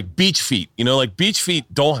they're like beach feet. You know, like beach feet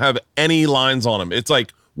don't have any lines on them. It's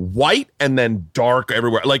like white and then dark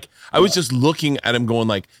everywhere. Like I was just looking at him going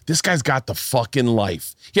like, this guy's got the fucking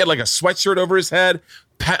life. He had like a sweatshirt over his head,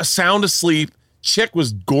 sound asleep. Chick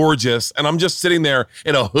was gorgeous, and I'm just sitting there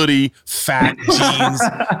in a hoodie, fat jeans.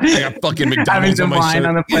 I got fucking McDonald's on my shirt.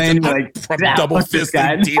 On the plane, like double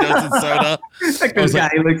fisted Tito's and soda. Like this guy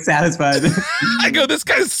looks satisfied. I go, this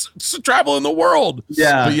guy's traveling the world.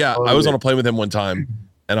 Yeah, but yeah, I was on a plane with him one time,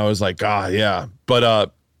 and I was like, God, yeah.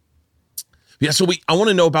 But yeah. So I want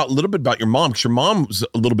to know a little bit about your mom, because your mom was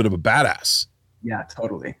a little bit of a badass. Yeah,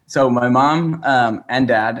 totally. So my mom and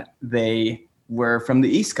dad, they were from the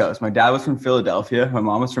East Coast. My dad was from Philadelphia. My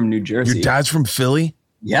mom was from New Jersey. Your dad's from Philly?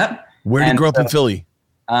 Yep. Where did you grow up in Philly?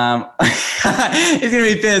 He's gonna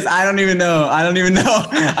be pissed. I don't even know. I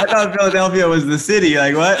thought Philadelphia was the city.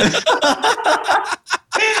 Like what?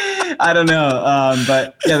 I don't know.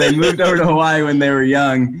 But yeah, they moved over to Hawaii when they were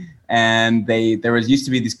young, and there used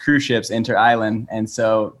to be these cruise ships inter-island, and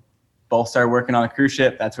so both started working on a cruise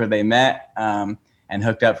ship. That's where they met and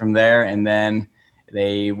hooked up from there, and then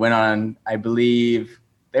they went on, I believe,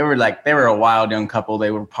 they were a wild young couple.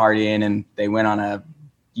 They were partying and they went on a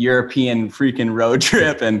European freaking road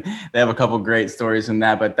trip, and they have a couple great stories from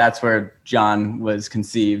that, but that's where John was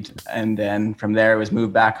conceived. And then from there it was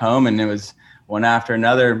moved back home, and it was one after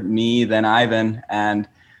another, me, then Ivan. And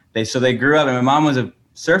they grew up, and my mom was a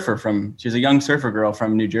surfer she was a young surfer girl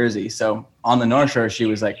from New Jersey. So on the North Shore, she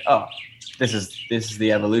was like, oh, this is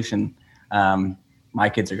the evolution. My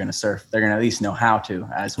kids are going to surf. They're going to at least know how to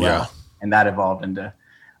as well. Yeah. And that evolved into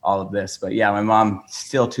all of this. But yeah, my mom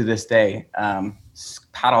still to this day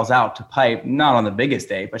paddles out to pipe, not on the biggest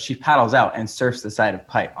day, but she paddles out and surfs the side of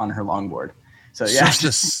pipe on her longboard. So yeah,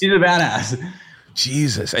 she's a badass.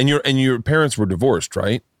 Jesus. And your parents were divorced,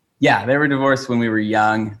 right? Yeah, they were divorced when we were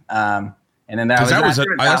young. And then that's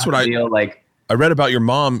what I read about your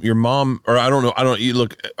mom, or I don't know. I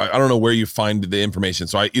don't know where you find the information.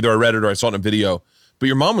 So I read it or I saw it in a video, but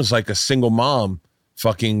your mom was like a single mom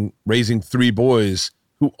fucking raising 3 boys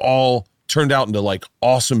who all turned out into like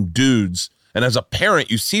awesome dudes. And as a parent,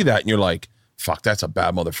 you see that and you're like, fuck, that's a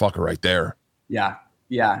bad motherfucker right there. Yeah.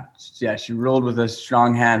 She ruled with a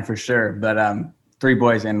strong hand for sure. But 3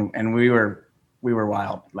 boys and we were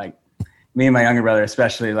wild. Like me and my younger brother,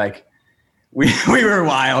 especially, like we were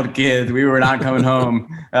wild kids. We were not coming home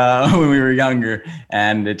when we were younger,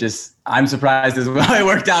 and I'm surprised as well. It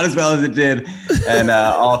worked out as well as it did, and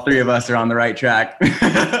all 3 of us are on the right track.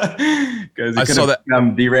 Because it could have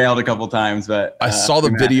become derailed a couple times, but I saw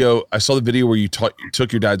the video. I saw the video where you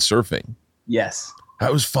took your dad surfing. Yes,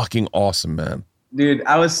 that was fucking awesome, man. Dude,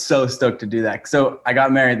 I was so stoked to do that. So I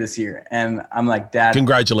got married this year, and I'm like, Dad.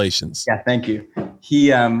 Congratulations. Yeah, thank you.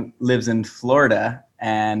 He lives in Florida,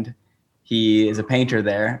 and he is a painter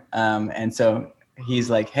there. And so he's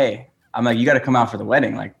like, hey, I'm like, you got to come out for the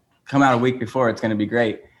wedding. Like, come out a week before. It's going to be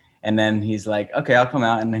great. And then he's like, okay, I'll come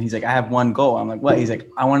out. And then he's like, I have one goal. I'm like, what? He's like,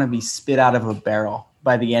 I want to be spit out of a barrel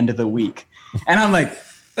by the end of the week. And I'm like,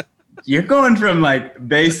 you're going from like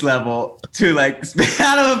base level to like spit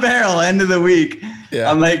out of a barrel end of the week. Yeah.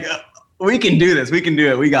 I'm like, we can do this. We can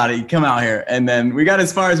do it. We got it. You come out here. And then we got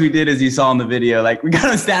as far as we did, as you saw in the video. Like, we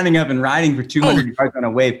got him standing up and riding for 200 yards on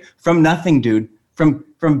a wave from nothing, dude. From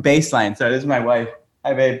baseline. So this is my wife.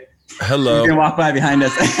 Hi, babe. Hello. You can walk by behind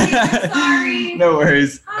us. Sorry. No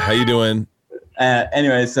worries. How you doing?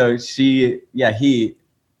 Anyway, so she,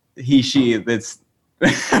 that's,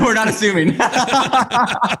 we're not assuming.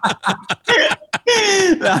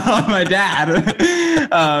 My dad.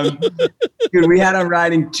 Dude, we had him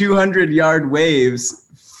riding 200-yard waves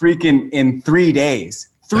freaking in 3 days.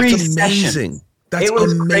 3 That's amazing. sessions. That's it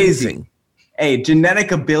was amazing. Crazy. Hey,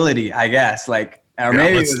 genetic ability, I guess. Like, or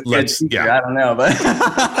maybe it was a good teacher. I don't know, but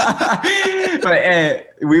but hey,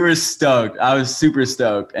 we were stoked. I was super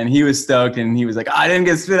stoked, and he was stoked, and he was like, I didn't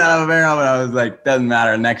get spit out of a barrel, but I was like, doesn't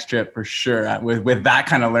matter. Next trip for sure. With that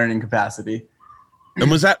kind of learning capacity.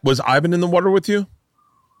 And was Ivan in the water with you?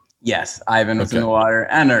 Yes, Ivan was in the water,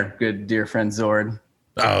 and our good dear friend Zord.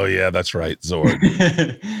 Oh yeah, that's right, Zord.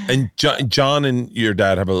 And John and your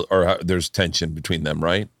dad there's tension between them,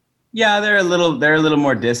 right? Yeah, they're a little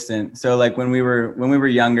more distant. So like when we were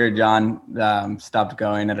younger, John stopped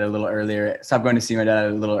going to see my dad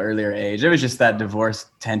at a little earlier age. It was just that divorce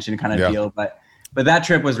tension kind of deal. But that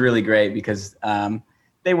trip was really great because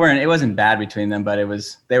it wasn't bad between them, but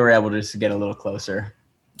they were able to just get a little closer.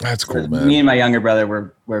 That's cool, man. Me and my younger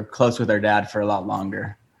brother were close with our dad for a lot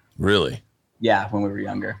longer. Really? Yeah, when we were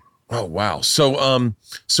younger. Oh wow. So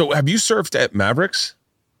have you surfed at Mavericks?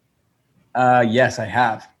 Yes, I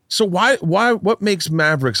have. So what makes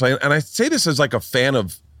Mavericks, and I say this as like a fan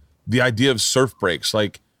of the idea of surf breaks,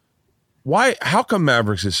 like how come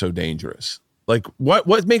Mavericks is so dangerous? Like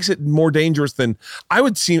what makes it more dangerous than, I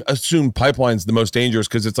would assume Pipeline's the most dangerous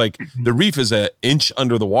because it's like the reef is an inch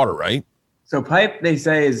under the water, right? So Pipe, they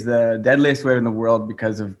say, is the deadliest wave in the world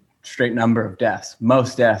because of straight number of deaths,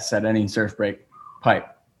 most deaths at any surf break, Pipe.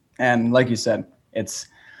 And like you said, it's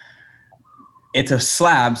a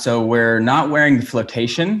slab, so we're not wearing the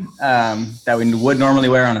flotation that we would normally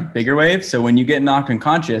wear on a bigger wave. So when you get knocked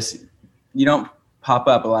unconscious, you don't pop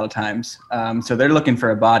up a lot of times. So they're looking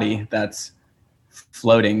for a body that's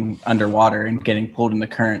floating underwater and getting pulled in the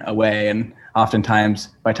current away. And oftentimes,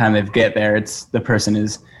 by the time they get there, the person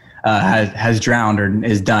has drowned or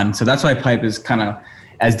is done. So that's why Pipe is kind of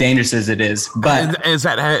as dangerous as it is. But I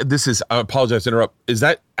apologize to interrupt. Is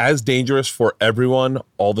that as dangerous for everyone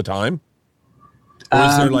all the time? Or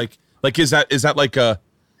is there is that like a?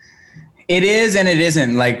 It is and it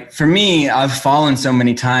isn't. Like for me, I've fallen so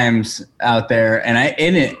many times out there,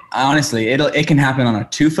 and honestly, it can happen on a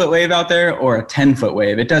 2-foot wave out there or a 10-foot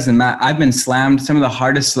wave. It doesn't matter. I've been slammed. Some of the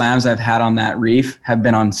hardest slams I've had on that reef have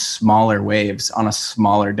been on smaller waves on a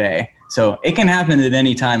smaller day. So it can happen at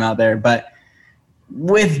any time out there. But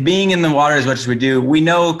with being in the water as much as we do, we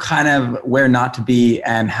know kind of where not to be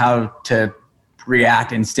and how to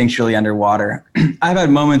react instinctually underwater. I've had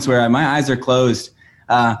moments where my eyes are closed.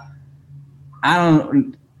 It's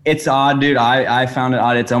odd, dude. I found it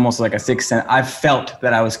odd. It's almost like a sixth sense. I felt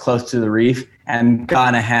that I was close to the reef and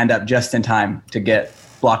gotten a hand up just in time to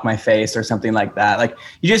block my face or something like that. Like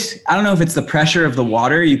I don't know if it's the pressure of the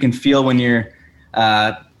water you can feel when you're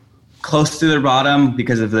close to the bottom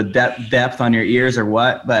because of the depth on your ears or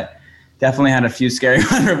what, but definitely had a few scary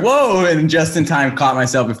ones. Whoa, and just in time caught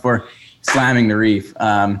myself before slamming the reef.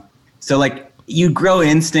 So like you grow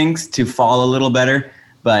instincts to fall a little better,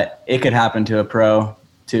 but it could happen to a pro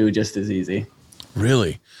too, just as easy.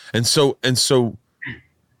 Really? And but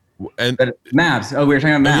Mavs. Oh, we were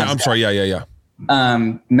talking about Mavs. Yeah, I'm sorry. Yeah.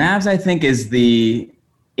 Mavs, I think, is the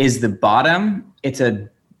bottom. It's a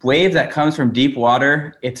wave that comes from deep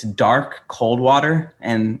water. It's dark, cold water.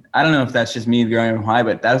 And I don't know if that's just me growing up in Hawaii,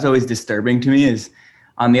 but that was always disturbing to me, is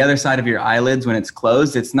on the other side of your eyelids when it's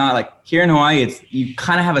closed. It's not like here in Hawaii, you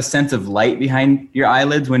kind of have a sense of light behind your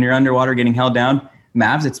eyelids when you're underwater getting held down.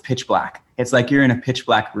 Mavs, it's pitch black. It's like you're in a pitch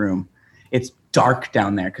black room. It's dark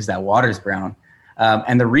down there because that water's brown.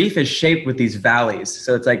 And the reef is shaped with these valleys.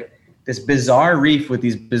 So it's like this bizarre reef with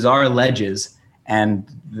these bizarre ledges. And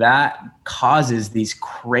that causes these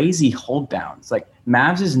crazy hold downs. Like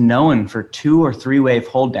Mavs is known for 2 or 3 wave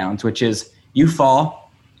hold downs, which is you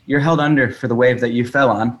fall, you're held under for the wave that you fell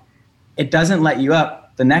on. It doesn't let you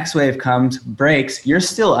up. The next wave comes, breaks, you're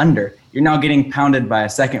still under. You're now getting pounded by a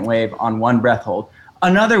second wave on 1 breath hold.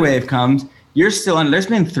 Another wave comes, you're still under. There's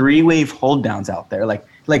been 3 wave hold downs out there, like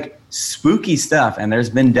spooky stuff. And there's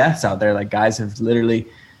been deaths out there. Like guys have literally,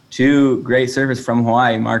 2 great surfers from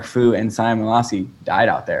Hawaii, Mark Fu and Simon Lassi, died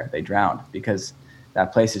out there. They drowned because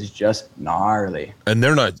that place is just gnarly. And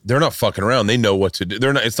they're not fucking around. They know what to do.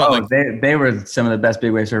 They're not. It's not like they were some of the best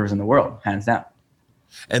big wave surfers in the world, hands down.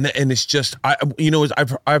 And it's just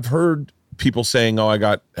I've heard people saying, "Oh, I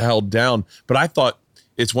got held down," but I thought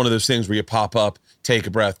it's one of those things where you pop up, take a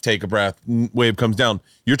breath, wave comes down.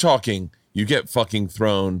 You're talking, you get fucking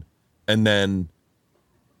thrown, and then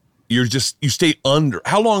you stay under.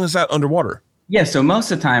 How long is that underwater? Yeah, so most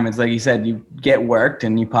of the time it's like you said, you get worked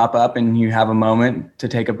and you pop up and you have a moment to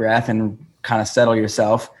take a breath and kind of settle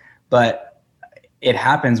yourself. But it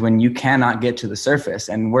happens when you cannot get to the surface.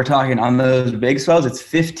 And we're talking on those big swells, it's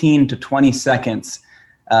 15 to 20 seconds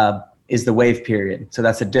is the wave period. So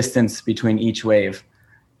that's a distance between each wave.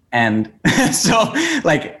 And so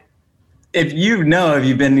like, if you've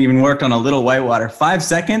been even worked on a little whitewater, 5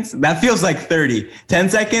 seconds, that feels like 30. 10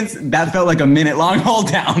 seconds, that felt like a minute long hold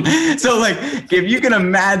down. So like, if you can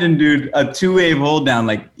imagine, dude, a 2-wave hold down,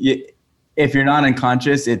 like if you're not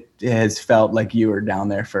unconscious, it has felt like you were down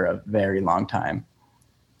there for a very long time.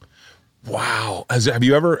 Wow. Have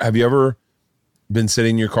you ever been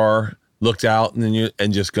sitting in your car, looked out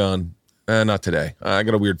and just gone, not today. I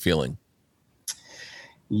got a weird feeling.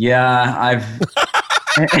 Yeah,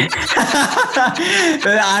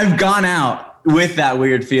 I've gone out with that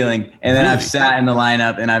weird feeling, and then I've sat in the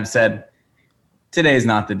lineup and I've said, today's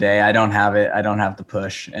not the day. I don't have it. I don't have the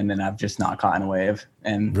push. And then I've just not caught in a wave.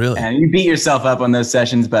 And you beat yourself up on those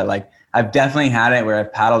sessions, but like I've definitely had it where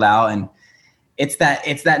I've paddled out and it's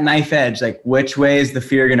that knife edge. Like which way is the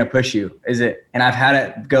fear going to push you? And I've had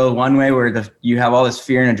it go one way where you have all this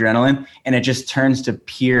fear and adrenaline and it just turns to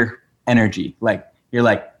pure energy. Like you're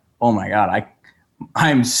like, oh my God,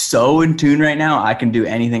 I'm so in tune right now. I can do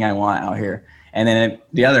anything I want out here. And then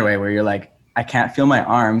the other way where you're like, I can't feel my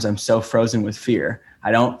arms. I'm so frozen with fear.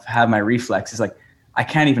 I don't have my reflexes. Like I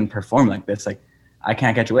can't even perform like this. Like I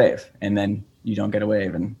can't catch a wave. And then you don't get a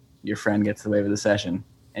wave and your friend gets the wave of the session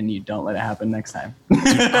and you don't let it happen next time. Dude,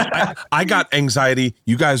 I got anxiety.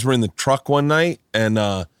 You guys were in the truck one night and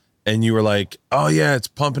you were like, oh yeah, it's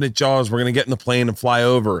pumping at Jaws. We're going to get in the plane and fly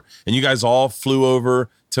over. And you guys all flew over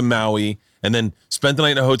to Maui and then spent the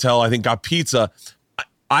night in a hotel, I think got pizza.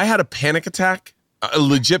 I had a panic attack, a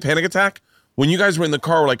legit panic attack. When you guys were in the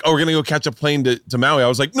car, we're like, oh, we're going to go catch a plane to Maui. I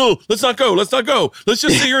was like, no, let's not go. Let's just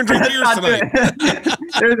sit here and drink beers tonight.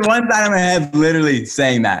 There's one time in my head literally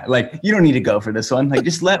saying that. Like, you don't need to go for this one. Like,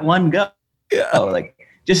 just let one go. Yeah. Like,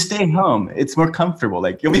 just stay home. It's more comfortable.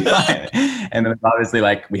 Like, you'll be fine. And then obviously,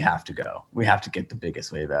 like, we have to go. We have to get the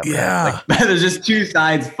biggest wave ever. Yeah. Like, there's just 2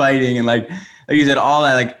 sides fighting. And like you said, all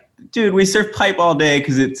that, like, dude, we surf pipe all day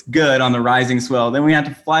because it's good on the rising swell. Then we have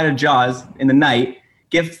to fly to Jaws in the night,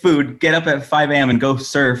 get food, get up at 5 a.m. and go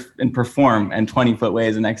surf and perform and 20-foot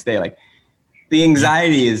waves the next day. Like the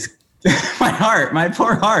anxiety is my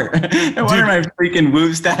poor heart. No wonder my freaking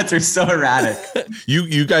whoop stats are so erratic.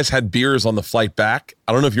 You guys had beers on the flight back.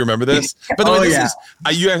 I don't know if you remember this, but the way this is,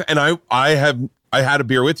 I had a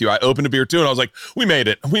beer with you. I opened a beer too, and I was like, we made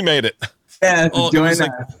it. Yeah, join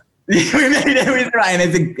that. We made it. We tried,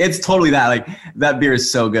 and it's totally that. Like that beer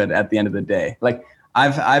is so good at the end of the day. Like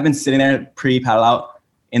I've been sitting there pre-paddle out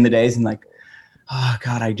in the days and like, oh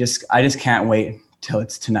God, I just can't wait till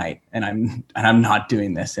it's tonight and I'm not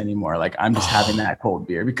doing this anymore. Like I'm just having that cold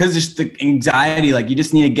beer because just the anxiety, like you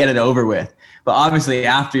just need to get it over with. But obviously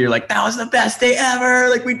after you're like, that was the best day ever.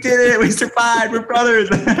 Like we did it. We survived. We're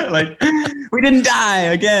brothers. Like we didn't die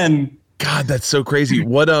again. God, that's so crazy.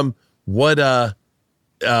 What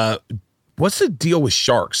What's the deal with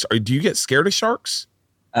sharks? Do you get scared of sharks?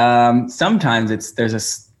 Sometimes there's a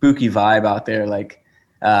spooky vibe out there. Like,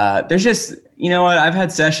 there's just, you know what? I've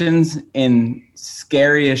had sessions in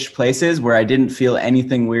scary-ish places where I didn't feel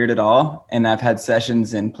anything weird at all. And I've had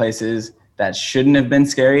sessions in places that shouldn't have been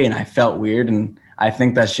scary and I felt weird. And I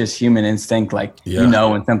think that's just human instinct. Like, you know,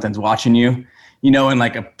 when something's watching you, you know, when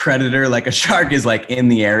like a predator, like a shark is like in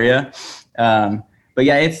the area. But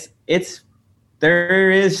yeah,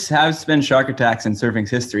 has been shark attacks in surfing's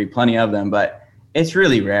history, plenty of them, but it's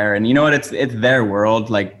really rare. And you know what? It's their world,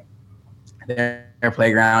 like their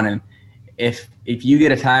playground. And if you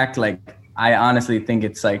get attacked, like, I honestly think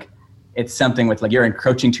it's something with like, you're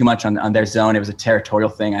encroaching too much on their zone. It was a territorial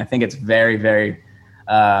thing. I think it's very, very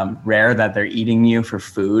rare that they're eating you for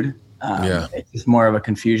food. It's just more of a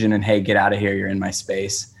confusion and, hey, get out of here. You're in my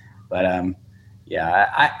space. But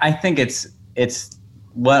I think it's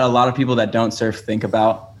what a lot of people that don't surf think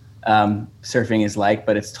about surfing is like,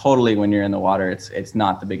 but it's totally, when you're in the water, it's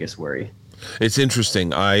not the biggest worry. It's interesting.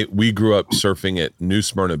 We grew up surfing at New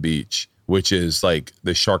Smyrna Beach, which is like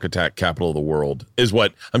the shark attack capital of the world, is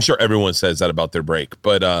what I'm sure everyone says that about their break.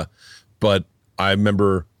 But I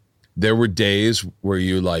remember there were days where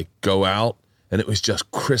you like go out and it was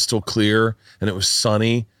just crystal clear and it was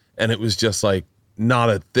sunny and it was just like not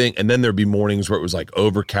a thing. And then there'd be mornings where it was like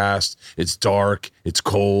overcast, it's dark, it's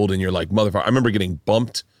cold, and you're like, motherfucker. I remember getting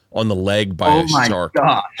bumped on the leg by a shark.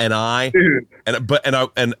 Gosh, and I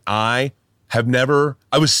have never,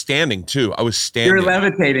 I was standing too. You're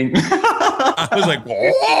levitating. I was like,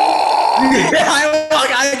 whoa.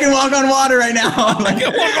 I can walk on water right now. I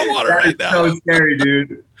can walk on water right now. So scary,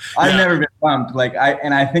 dude. I've never been bumped. Like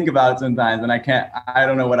I think about it sometimes and I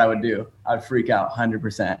don't know what I would do. I'd freak out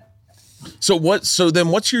 100%. So then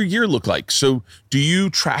what's your year look like? So do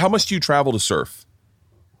you how much do you travel to surf?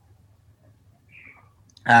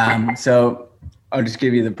 So I'll just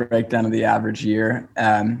give you the breakdown of the average year.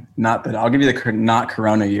 I'll give you the not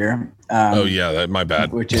Corona year. My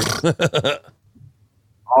bad. Which is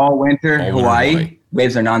all winter, Hawaii.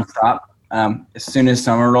 Waves are nonstop. As soon as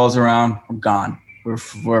summer rolls around, we're gone.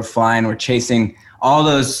 We're flying. We're chasing all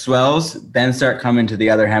those swells. Then start coming to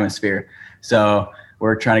the other hemisphere. So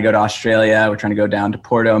we're trying to go to Australia. We're trying to go down to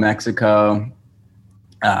Porto, Mexico.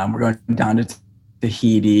 We're going down to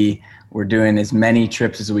Tahiti. We're doing as many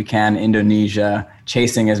trips as we can, Indonesia,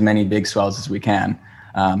 chasing as many big swells as we can.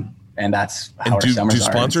 And that's how our summers are. Do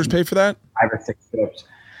sponsors pay for that? 5 or 6 trips.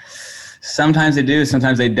 Sometimes they do,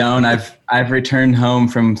 sometimes they don't. I've returned home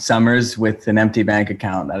from summers with an empty bank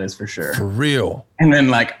account, that is for sure. For real. And then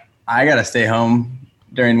like, I got to stay home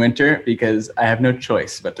during winter because I have no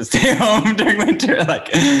choice but to stay home during winter.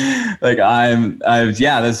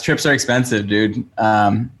 Those trips are expensive, dude.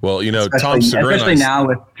 Well, you know, Tom Segura, especially now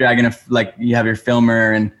with dragging you have your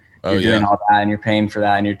filmer and you're doing all that and you're paying for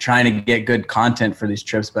that and you're trying to get good content for these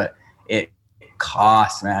trips, but it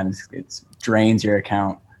costs, man. It drains your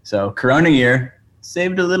account. So Corona year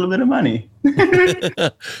saved a little bit of money.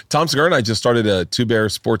 Tom Segura and I just started a Two Bear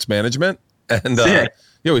Sports Management, and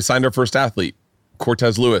we signed our first athlete,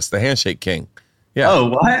 Cortez Lewis, the handshake king. Yeah. Oh,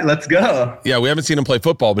 what? Let's go. Yeah, we haven't seen him play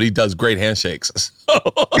football, but he does great handshakes.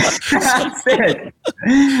 That's it.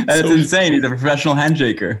 That's insane. He's a professional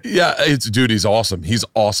handshaker. Yeah, he's awesome. He's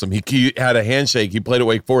awesome. He had a handshake. He played at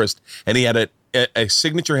Wake Forest, and he had a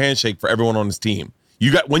signature handshake for everyone on his team.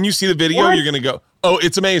 When you see the video, you're gonna go, oh,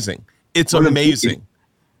 it's amazing. It's amazing.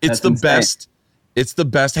 It's the best. It's the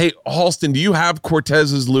best. Hey, Halston, do you have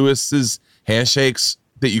Cortez's Lewis's handshakes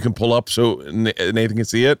that you can pull up so Nathan can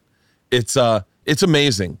see it? It's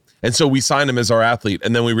amazing. And so we signed him as our athlete,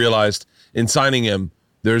 and then we realized in signing him,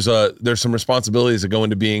 there's some responsibilities that go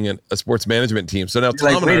into being a sports management team. So now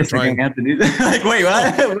Tom and I are trying. Have to do that. Like, wait,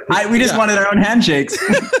 what? We just wanted our own handshakes.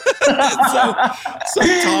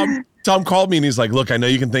 so Tom called me and he's like, look, I know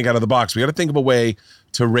you can think out of the box. We got to think of a way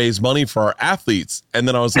to raise money for our athletes. And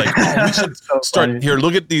then I was like, we should start funny. Here.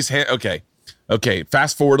 Look at these. Okay.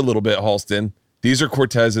 Fast forward a little bit, Halston. These are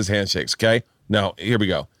Cortez's handshakes. Okay. Now here we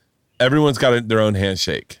go. Everyone's got their own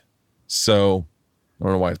handshake. So I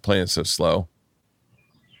don't know why it's playing so slow.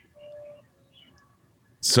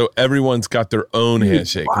 So everyone's got their own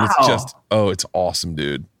handshake. Wow. And it's awesome,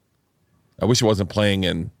 dude. I wish it wasn't playing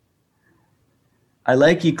in. I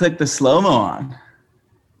like you clicked the slow-mo on.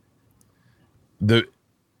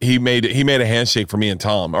 He made a handshake for me and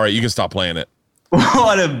Tom. All right, you can stop playing it.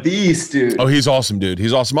 What a beast, dude. Oh, he's awesome, dude.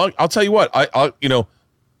 He's awesome. I'll tell you what.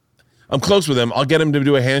 I'm close with him. I'll get him to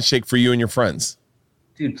do a handshake for you and your friends.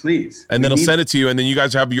 Dude, please. And then he'll send it to you, and then you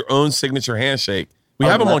guys have your own signature handshake. We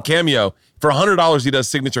have him on Cameo. For $100, he does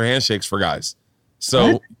signature handshakes for guys.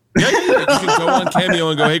 So Yeah. You can go on Cameo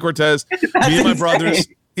and go, hey, Cortez, me and my brothers.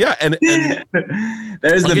 Yeah. And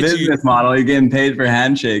there's the business model. You're getting paid for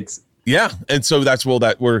handshakes. Yeah. And so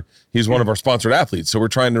he's one of our sponsored athletes. So we're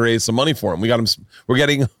trying to raise some money for him.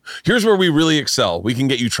 Here's where we really excel. We can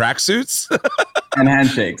get you tracksuits and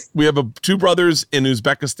handshakes. We have two brothers in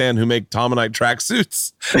Uzbekistan who make Tom and I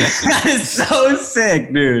tracksuits. That is so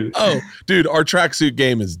sick, dude. Oh, dude, our tracksuit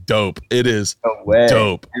game is dope. It is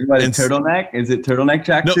dope. And what, turtleneck? Is it turtleneck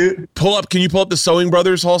tracksuit? No, can you pull up the Sewing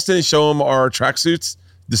Brothers, Halston, and show them our tracksuits?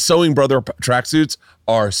 The Sewing Brother tracksuits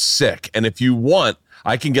are sick. And if you want,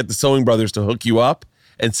 I can get the Sewing Brothers to hook you up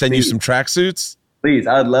and send you some tracksuits. Please,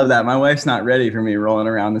 I would love that. My wife's not ready for me rolling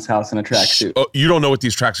around this house in a tracksuit. Oh, you don't know what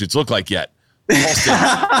these tracksuits look like yet. These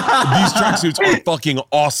tracksuits are fucking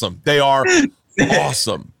awesome. They are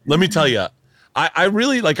awesome. Let me tell you, I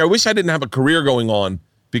really I wish I didn't have a career going on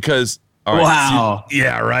because. Wow.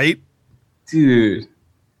 Yeah, right? Dude,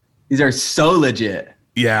 these are so legit.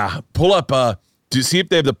 Yeah. Pull up, to see if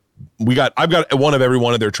they have I've got one of every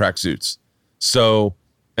one of their tracksuits. So,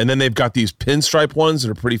 and then they've got these pinstripe ones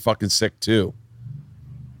that are pretty fucking sick too.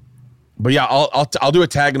 But yeah, I'll do a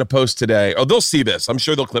tag and a post today. Oh, they'll see this. I'm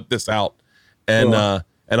sure they'll clip this out, and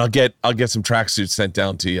I'll get some tracksuits sent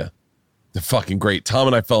down to you. They're fucking great. Tom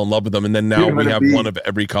and I fell in love with them, and then now we have one of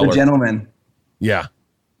every color. The gentleman. Yeah.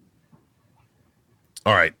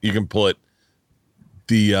 All right, you can pull it.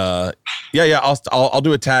 I'll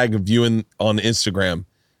do a tag of you on Instagram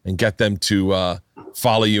and get them to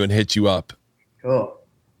follow you and hit you up. Cool.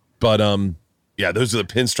 But those are the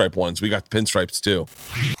pinstripe ones. We got the pinstripes too.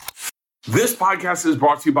 This podcast is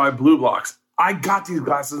brought to you by Blue Blocks. I got these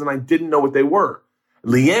glasses and I didn't know what they were.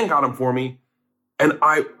 Leanne got them for me, and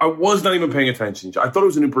I was not even paying attention. I thought it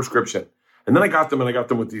was a new prescription. And then I got them, and I got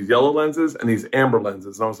them with these yellow lenses and these amber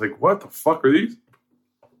lenses. And I was like, what the fuck are these?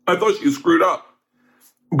 I thought she screwed up.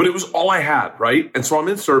 But it was all I had, right? And so I'm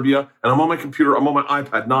in Serbia, and I'm on my computer, I'm on my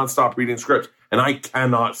iPad, nonstop reading scripts, and I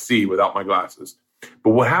cannot see without my glasses.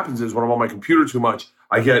 But what happens is when I'm on my computer too much,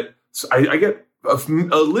 I get a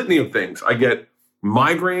litany of things. I get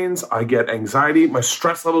migraines, I get anxiety, my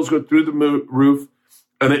stress levels go through the roof,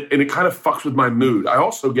 and it kind of fucks with my mood. I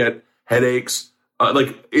also get headaches.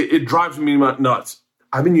 It drives me nuts.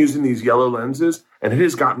 I've been using these yellow lenses, and it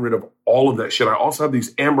has gotten rid of all of that shit. I also have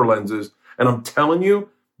these amber lenses, and I'm telling you,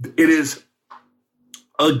 it is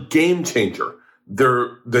a game changer.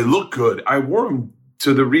 They look good. I wore them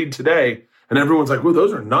to the read today, and everyone's like, "Well,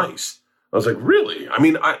 those are nice." I was like, "Really?" I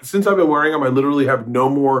mean, since I've been wearing them, I literally have no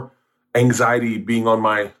more anxiety being on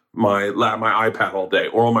my iPad all day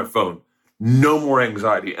or on my phone. No more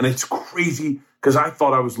anxiety, and it's crazy because I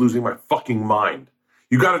thought I was losing my fucking mind.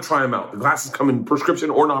 You got to try them out. The glasses come in prescription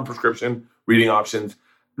or non-prescription reading options.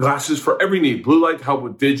 Glasses for every need. Blue light to help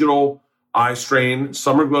with digital eye strain,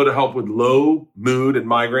 summer glow to help with low mood and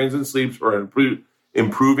migraines and sleeps or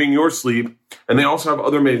improving your sleep. And they also have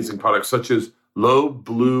other amazing products such as low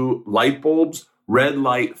blue light bulbs, red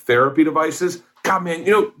light therapy devices. God, man,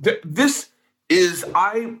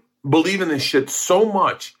 I believe in this shit so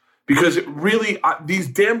much because it really, these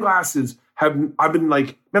damn glasses I've been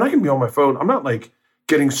like, man, I can be on my phone. I'm not like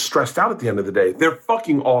getting stressed out at the end of the day. They're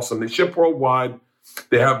fucking awesome. They ship worldwide.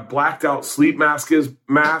 They have blacked out sleep masks,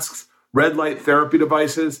 red light therapy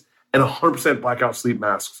devices, and 100% blackout sleep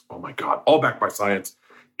masks. Oh my God, all backed by science.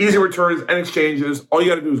 Easy returns and exchanges. All you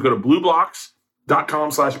got to do is go to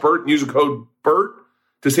blueblocks.com/Bert and use the code BERT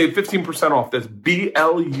to save 15% off. That's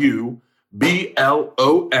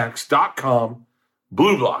BLUBLOX.com,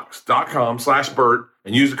 blueblocks.com/Bert,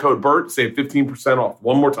 and use the code BERT to save 15% off.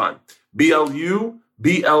 One more time,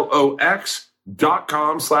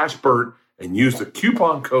 BLUBLOX.com/Bert, and use the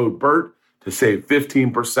coupon code BERT to save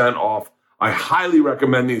 15% off. I highly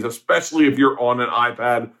recommend these, especially if you're on an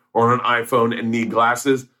iPad or an iPhone and need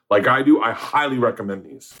glasses like I do. I highly recommend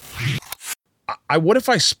these. What if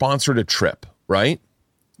I sponsored a trip, right?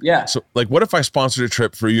 Yeah. So, what if I sponsored a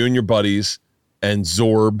trip for you and your buddies and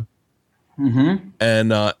Zorb,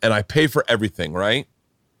 and I pay for everything, right?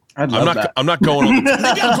 I'd love that. I'm not going on the trip.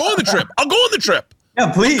 Maybe I'll go on the trip. I'll go on the trip.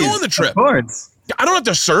 Yeah, please. I'll go on the trip. Of course. I don't have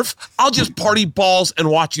to surf. I'll just party balls and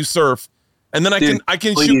watch you surf. And then I can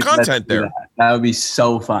shoot content there. That would be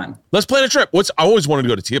so fun. Let's plan a trip. I always wanted to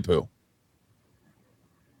go to Tiapu.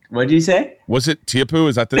 What did you say? Was it Tiapu?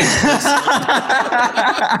 Is that the name? Is that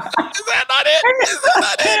not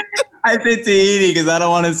it? I said Tahiti because I don't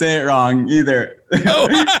want to say it wrong either. Oh.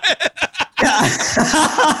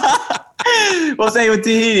 We'll say with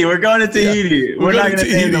Tahiti. We're going to Tahiti. We're not going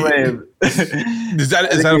to take the wave. Is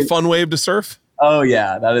that a fun wave to surf? Oh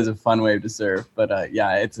yeah, that is a fun wave to surf. But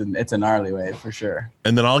it's a gnarly wave for sure.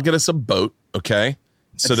 And then I'll get us a boat, okay?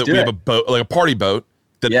 so that we have a boat, like a party boat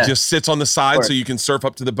that Yes. just sits on the side so you can surf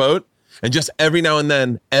up to the boat. And just every now and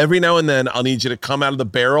then, I'll need you to come out of the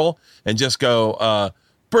barrel and just go,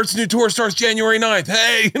 Bert's new tour starts January 9th.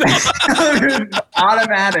 Hey.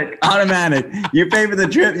 Automatic. You pay for the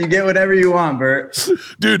trip, you get whatever you want, Bert.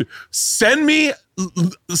 Dude, send me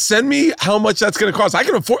how much that's going to cost. I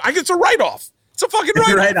can afford, it's a write-off. It's a fucking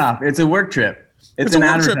write-off. Write-off. It's a work trip. It's an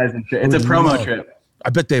advertising trip. It's a promo trip.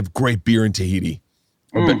 I bet they have great beer in Tahiti.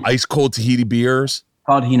 I bet ice cold Tahiti beers.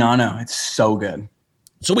 Called Hinano. It's so good.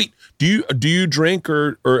 So wait, do you drink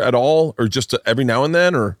or at all, or just every now and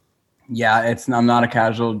then, or? Yeah, I'm not a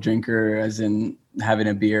casual drinker, as in having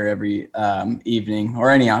a beer every evening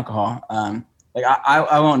or any alcohol. Like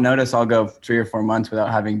I won't notice. I'll go 3 or 4 months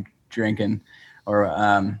without having drinking,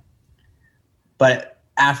 or but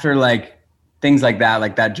after like things like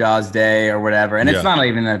that Jaws day or whatever, and it's not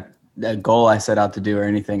even a goal I set out to do or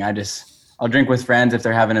anything. I'll drink with friends if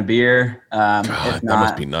they're having a beer. God, that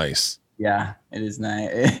must be nice. Yeah, it is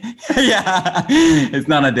nice. Yeah, it's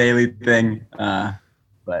not a daily thing,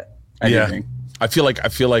 but I do drink. I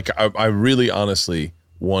feel like I really honestly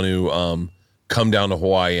want to come down to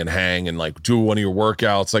Hawaii and hang and like do one of your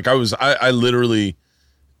workouts. Like I literally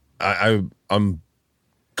I'm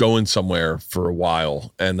going somewhere for a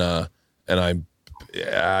while, and I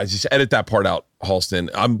just edit that part out,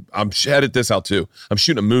 Halston. I'm edit this out too. I'm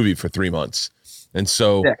shooting a movie for 3 months, and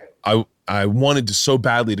so I wanted to so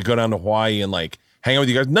badly to go down to Hawaii and like hang out with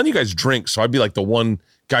you guys. None of you guys drink, so I'd be like the one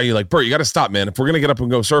guy you're like, Bert, you got to stop, man. If we're gonna get up and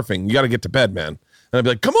go surfing, you got to get to bed, man. And I'd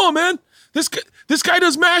be like, come on, man. This guy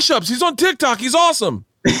does mashups. He's on TikTok. He's awesome.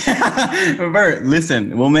 Bert,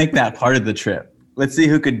 listen, we'll make that part of the trip. Let's see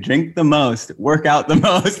who could drink the most, work out the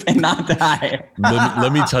most, and not die.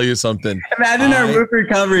 let me tell you something. Imagine our roof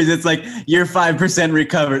recoveries. It's like, you're 5%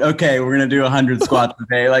 recovered. Okay, we're going to do 100 squats a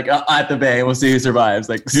day, like at the bay. We'll see who survives.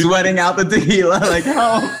 Like sweating out the tequila. Like,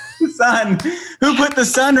 oh, the sun. Who put the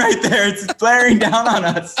sun right there? It's flaring down on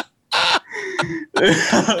us.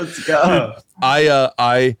 Let's go.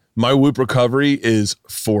 My Whoop recovery is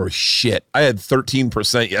for shit. I had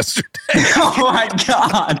 13% yesterday. Oh my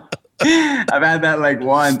God. I've had that like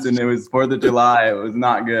once, and it was 4th of July. It was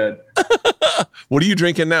not good. What are you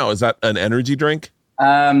drinking now? Is that an energy drink?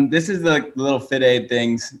 This is the little Fit Aid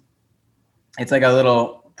things. It's like a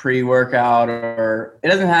little pre-workout, or it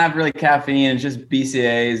doesn't have really caffeine. It's just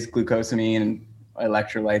BCAAs, glucosamine, and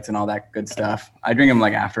electrolytes and all that good stuff. I drink them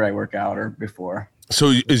like after I work out or before.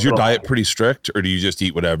 So is your diet pretty strict, or do you just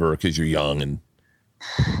eat whatever because you're young? And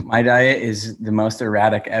my diet is the most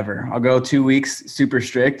erratic ever. I'll go 2 weeks super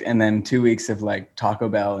strict, and then 2 weeks of like Taco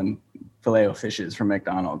Bell and Filet-O-Fishes from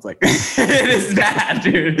McDonald's. Like it is bad,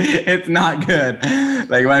 dude. It's not good.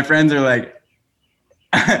 Like my friends are like,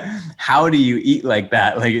 how do you eat like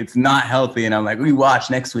that? Like it's not healthy. And I'm like, we watch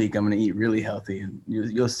next week. I'm going to eat really healthy, and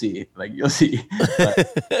you'll see. Like you'll see.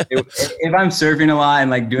 But if I'm surfing a lot and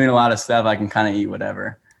like doing a lot of stuff, I can kind of eat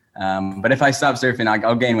whatever. But if I stop surfing,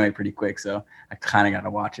 I'll gain weight pretty quick. So I kind of got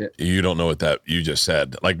to watch it. You don't know what that you just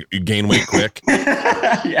said. Like you gain weight quick.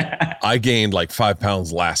 Yeah. I gained like 5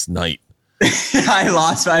 pounds last night. I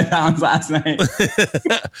lost 5 pounds last night.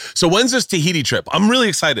 So when's this Tahiti trip? I'm really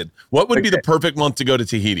excited. What would be the perfect month to go to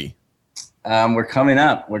Tahiti? We're coming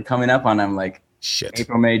up. We're coming up on them like shit.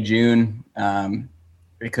 April, May, June.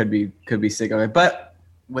 It could be sick of it. But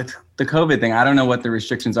with the COVID thing, I don't know what the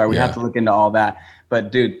restrictions are. We have to look into all that.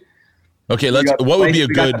 But dude, okay, what would be a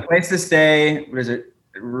good place to stay? There's a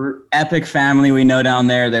epic family we know down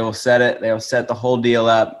there. They will set it. They'll set the whole deal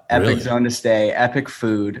up. Epic zone to stay. Epic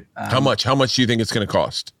food. How much do you think it's going to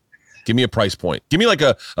cost? Give me a price point. Give me like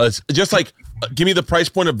give me the price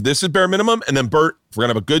point of this is bare minimum, and then Bert, if we're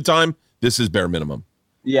gonna have a good time, this is bare minimum.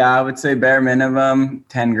 Yeah, I would say bare minimum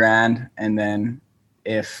 10 grand, and then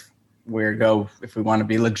if we want to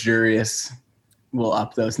be luxurious, we'll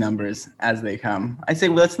up those numbers as they come. I say,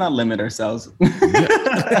 let's not limit ourselves. 10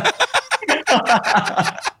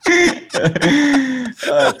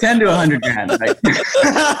 to 100 grand. Like.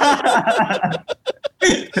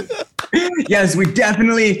 Yes, we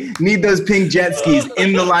definitely need those pink jet skis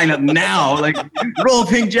in the lineup now. Like, roll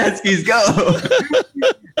pink jet skis, go.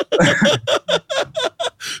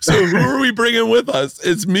 So who are we bringing with us?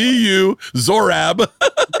 It's me, you, Zorab.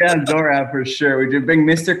 Yeah, Zorab for sure. We did bring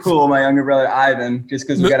Mr. Cool, my younger brother Ivan, just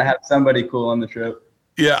because we got to have somebody cool on the trip.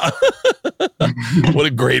 Yeah. What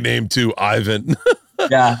a great name too, Ivan.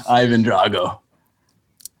 Yeah, Ivan Drago.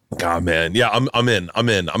 God, man. Yeah, I'm in. I'm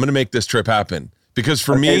going to make this trip happen. Because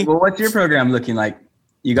for me, well, what's your program looking like?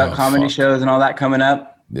 You got comedy shows and all that coming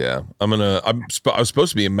up? Yeah, I was supposed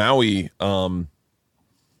to be in Maui,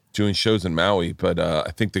 doing shows in Maui, but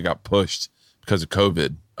I think they got pushed because of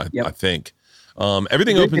COVID. I Yep. think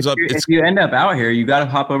everything opens up. If you end up out here, you got to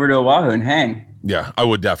hop over to Oahu and hang. Yeah, I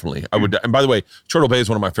would definitely. I would. And by the way, Turtle Bay is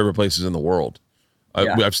one of my favorite places in the world.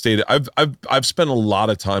 I've stayed. I've spent a lot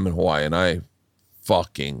of time in Hawaii, and I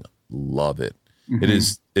fucking love it. Mm-hmm.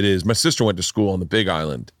 It is. My sister went to school on the Big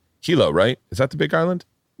Island, Hilo, right? Is that the Big Island?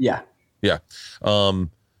 Yeah. Yeah. I'm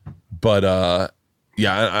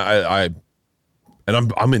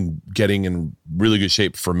getting in really good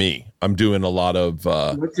shape for me. I'm doing a lot of.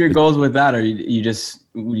 What's your goals with that? Or you just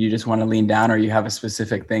want to lean down, or you have a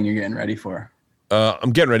specific thing you're getting ready for?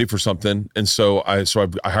 I'm getting ready for something, and so I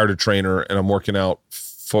hired a trainer, and I'm working out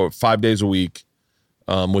for 5 days a week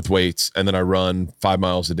with weights, and then I run 5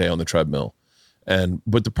 miles a day on the treadmill.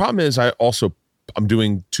 But the problem is, I'm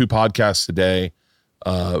doing 2 podcasts a day,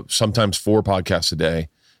 sometimes 4 podcasts a day,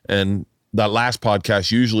 and that last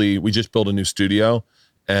podcast, usually we just build a new studio,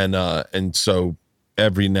 and so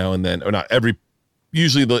every now and then, or not every,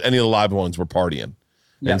 usually any of the live ones we're partying,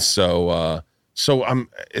 and so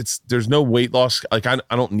there's no weight loss. Like I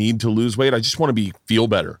don't need to lose weight. I just want to feel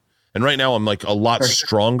better. And right now I'm like a lot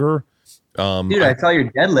stronger. Dude, I saw your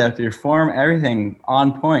deadlift, your form, everything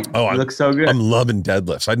on point. You look so good. I'm loving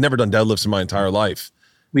deadlifts. I'd never done deadlifts in my entire life.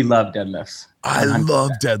 We love deadlifts. 100%. I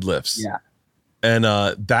love deadlifts. Yeah. And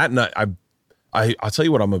that night, I'll tell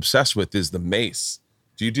you what I'm obsessed with is the mace.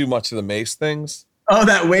 Do you do much of the mace things? Oh,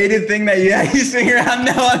 that weighted thing that you swing around?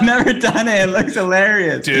 No, I've never done it. It looks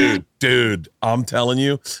hilarious. Dude, I'm telling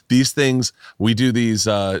you, these things, we do these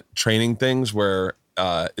training things where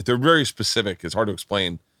they're very specific. It's hard to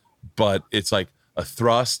explain, but it's like a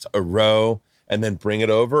thrust, a row, and then bring it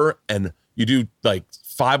over. And you do like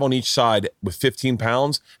 5 on each side with 15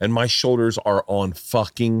 pounds, and my shoulders are on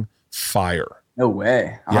fucking fire. No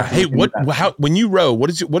way. Yeah. Hey, when you row, what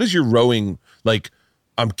is your rowing like?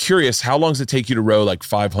 I'm curious, how long does it take you to row like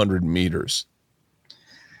 500 meters?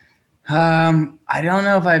 I don't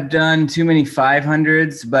know if I've done too many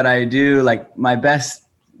 500s, but I do. Like my best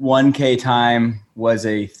 1K time was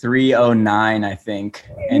a 3:09, I think.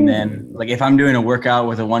 And then like if I'm doing a workout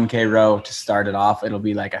with a 1K row to start it off, it'll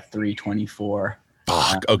be like a 3:24.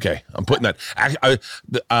 Fuck. Okay, I'm putting that.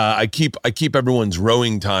 I keep everyone's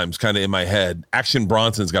rowing times kind of in my head. Action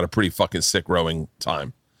Bronson's got a pretty fucking sick rowing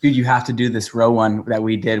time. Dude, you have to do this row one that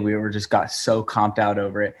we did. We got so comped out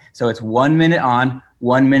over it. So it's 1 minute on,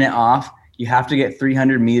 1 minute off. You have to get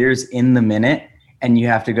 300 meters in the minute, and you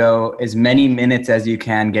have to go as many minutes as you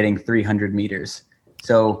can getting 300 meters.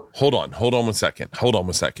 So hold on 1 second.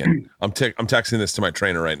 I'm texting this to my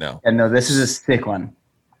trainer right now. And no, this is a sick one.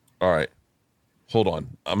 All right. Hold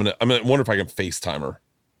on. I'm gonna wonder if I can FaceTime her.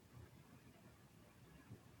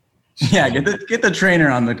 Yeah, get the trainer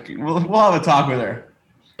on the. We'll have a talk with her.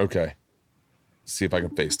 Okay. See if I can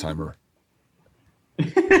FaceTime her.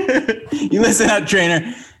 You listen up,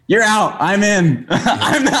 trainer. You're out. I'm in.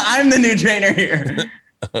 I'm the new trainer here.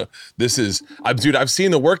 Dude, I've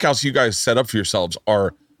seen the workouts you guys set up for yourselves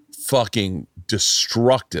are fucking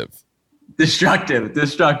destructive.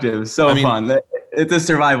 Destructive. So fun. It's a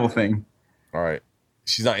survival thing. All right.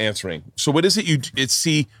 She's not answering. So what is it?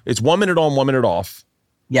 It's 1 minute on, 1 minute off.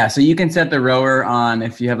 Yeah. So you can set the rower on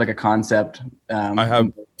if you have like a concept. I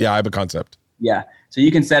have a concept. Yeah. So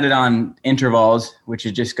you can set it on intervals, which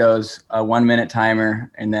it just goes a 1 minute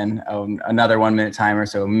timer and then another 1 minute timer.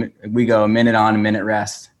 So we go a minute on, a minute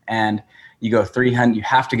rest, and you go 300. You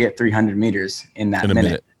have to get 300 meters in that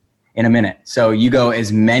minute. In a minute. So you go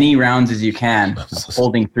as many rounds as you can,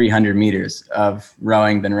 holding 300 meters of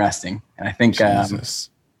rowing, then resting. And I think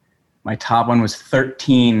my top one was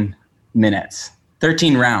 13 minutes,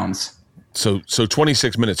 13 rounds. So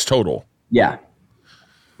 26 minutes total. Yeah.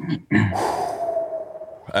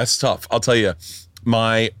 That's tough. I'll tell you,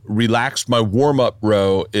 my warm-up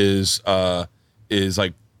row is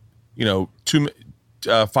like,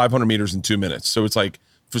 500 meters in 2 minutes. So it's like,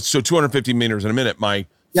 250 meters in a minute. My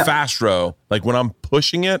fast row, like when I'm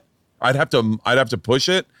pushing it, I'd have to push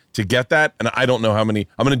it to get that. And I don't know how many.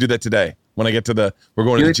 I'm going to do that today when I get to we're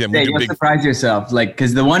going to the gym. You'll surprise yourself. Like,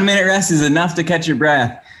 cause the 1 minute rest is enough to catch your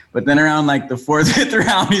breath. But then around like the 4th, 5th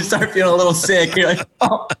round, you start feeling a little sick. You're like,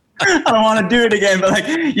 oh, I don't want to do it again. But like,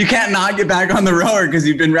 you can't not get back on the rower because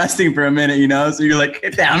you've been resting for a minute, So you're like,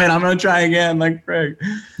 damn it, I'm going to try again. Like, frig.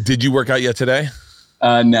 Did you work out yet today?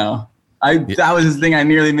 No. That was the thing. I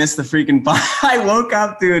nearly missed the freaking fight. I woke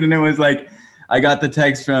up, dude, and it was like, I got the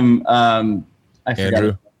text from,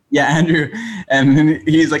 Andrew. Yeah, Andrew. And then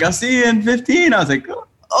he's like, I'll see you in 15. I was like,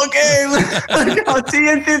 okay, I'll see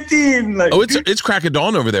you in 15. Like, it's crack of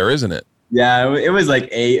dawn over there, isn't it? Yeah, it was like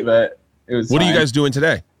 8, but it was What fine. are you guys doing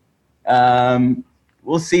today?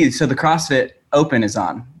 We'll see. So the CrossFit Open is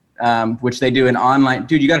on. which they do an online.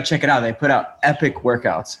 Dude, you got to check it out. They put out epic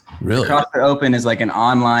workouts. Really? The CrossFit Open is like an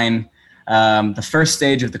online, the first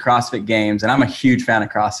stage of the CrossFit Games, and I'm a huge fan of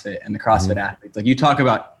CrossFit and the CrossFit athletes. Like, you talk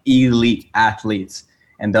about elite athletes,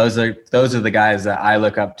 and those are the guys that I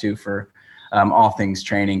look up to for all things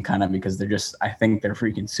training, kind of, because I think they're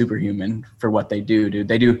freaking superhuman for what they do, dude.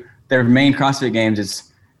 They do their main CrossFit Games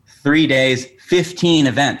is 3 days, 15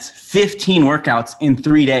 events, 15 workouts in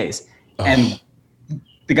 3 days. Oh. And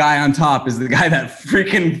the guy on top is the guy that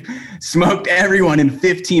freaking smoked everyone in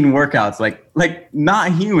 15 workouts, like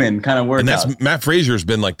not human kind of workouts. And that's Matt Fraser's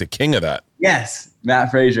been like the king of that. Yes,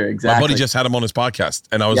 Matt Fraser, exactly. My buddy just had him on his podcast,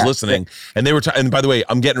 and I was listening, and they were. And by the way,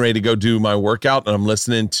 I'm getting ready to go do my workout, and I'm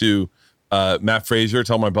listening to Matt Fraser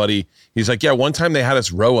tell my buddy. He's like, "Yeah, one time they had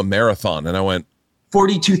us row a marathon," and I went,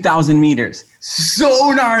 42,000 meters.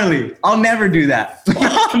 So gnarly. I'll never do that.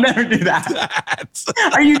 I'll never do that.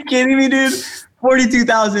 Are you kidding me, dude?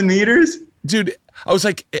 42,000 meters? Dude, I was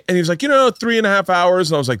like, and he was like, 3.5 hours.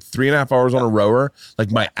 And I was like, 3.5 hours on a rower?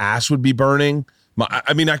 Like, my ass would be burning.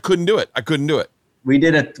 I couldn't do it. We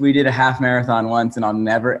did a half marathon once, and I'll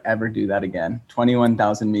never, ever do that again.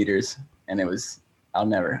 21,000 meters. And I'll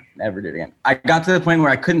never, ever do it again. I got to the point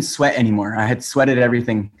where I couldn't sweat anymore. I had sweated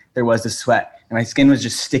everything there was to sweat, and my skin was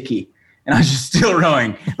just sticky, and I was just still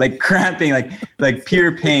rowing, like cramping, like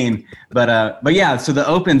pure pain. But yeah, so the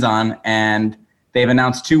Open's on, and they've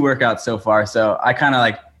announced 2 workouts so far. So I kind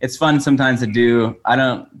of it's fun sometimes to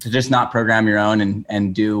just not program your own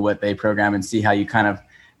and do what they program and see how you kind of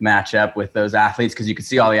match up with those athletes. 'Cause you can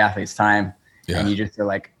see all the athletes' time, and you just feel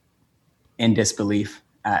like in disbelief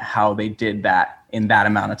at how they did that in that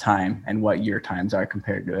amount of time and what your times are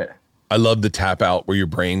compared to it. I love the tap out where your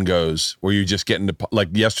brain goes, where you just get into, like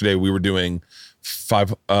yesterday we were doing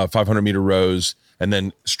 500 meter rows, and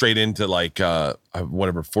then straight into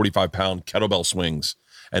 45 pound kettlebell swings,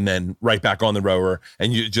 and then right back on the rower,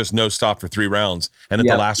 and you just no stop for 3 rounds. And at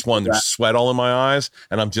the last one, there's sweat all in my eyes,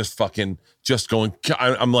 and I'm just fucking going.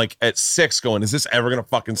 I'm like at 6 going, is this ever gonna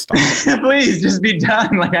fucking stop? Please just be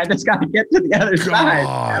done. Like, I just gotta get to the other side.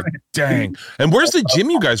 God dang. And where's the gym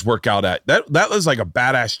you guys work out at? That was like a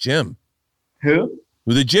badass gym. Who?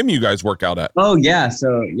 The gym you guys work out at. Oh yeah.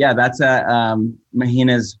 So yeah, that's at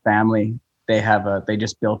Mahina's family. They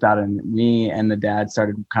just built out, and me and the dad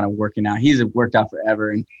started kind of working out. He's worked out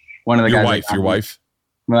forever. And one of the your guys. Your wife?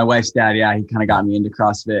 My wife's dad. Yeah. He kind of got me into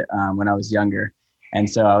CrossFit when I was younger. And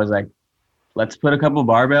so I was like, let's put a couple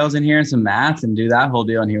barbells in here and some mats and do that whole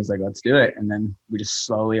deal. And he was like, let's do it. And then we just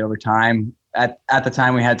slowly over time, at the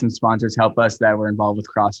time we had some sponsors help us that were involved with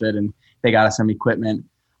CrossFit, and they got us some equipment.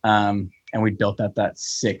 And we built up that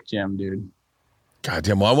sick gym, dude. God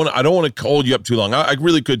damn. Well, I don't want to hold you up too long. I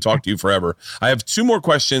really could talk to you forever. I have 2 more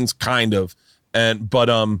questions, kind of. But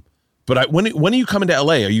when are you coming to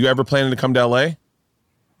LA? Are you ever planning to come to LA?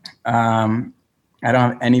 I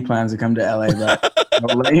don't have any plans to come to LA, but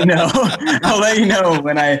I'll let you know. I'll let you know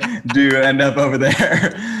when I do end up over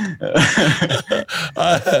there.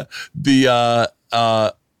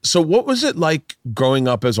 So what was it like growing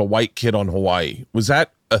up as a white kid on Hawaii? Was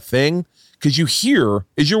that a thing? Because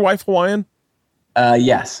is your wife Hawaiian?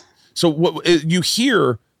 Yes. So what you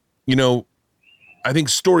hear, I think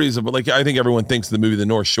stories of, like, I think everyone thinks of the movie The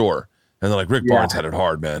North Shore, and they're like, Rick Barnes had it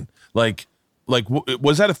hard, man. Like,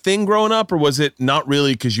 was that a thing growing up, or was it not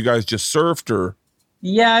really because you guys just surfed, or?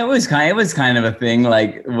 Yeah, it was kind of a thing,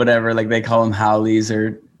 like whatever, like they call them haoles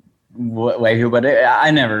or waihu, but I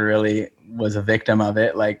never really was a victim of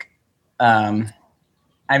it. Like,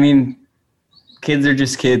 I mean, kids are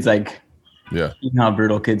just kids, like, yeah, you know how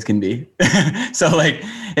brutal kids can be. So like,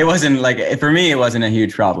 it wasn't like, for me, it wasn't a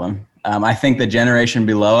huge problem. I think the generation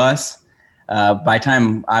below us, by the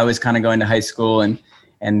time I was kind of going to high school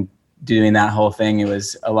and doing that whole thing, it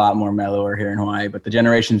was a lot more mellower here in Hawaii, but the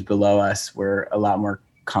generations below us were a lot more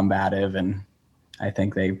combative, and I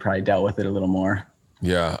think they probably dealt with it a little more.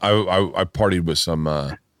 Yeah. I partied with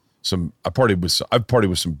I've partied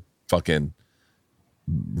with some fucking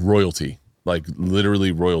royalty, like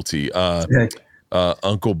literally royalty.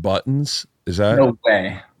 Uncle Buttons, is that? No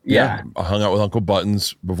way. Yeah. I hung out with Uncle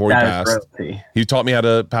Buttons before he passed. He taught me how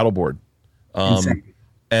to paddleboard.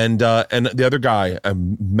 And the other guy, I have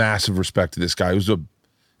massive respect to this guy. He was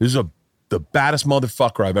the baddest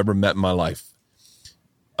motherfucker I've ever met in my life.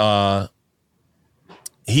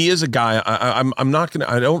 He is a guy,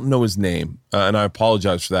 I don't know his name, and I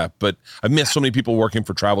apologize for that, but I've met so many people working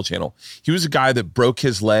for Travel Channel. He was a guy that broke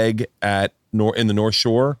his leg in the North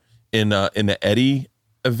Shore in the Eddie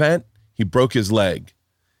event. He broke his leg.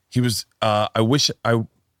 He was, I wish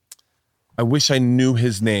I knew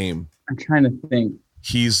his name. I'm trying to think.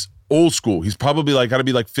 He's old school. He's probably like got to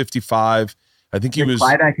be like 55. I think he was.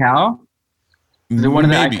 Clyde Ikawa? Is it one of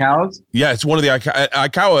the Ikawas? Yeah, it's one of the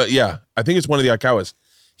Ikawa. Yeah, I think it's one of the Ikawas.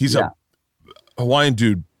 He's a Hawaiian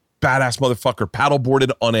dude, badass motherfucker.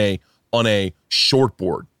 Paddleboarded on a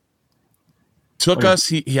shortboard. Took us.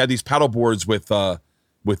 He had these paddle boards with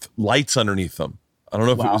lights underneath them. I don't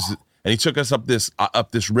know if it was, and he took us up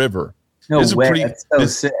this river. No way. That's so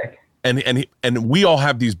sick. And we all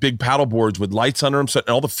have these big paddle boards with lights under them, so and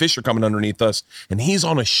all the fish are coming underneath us. And he's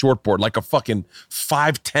on a shortboard, like a fucking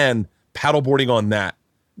 5'10", paddleboarding on that.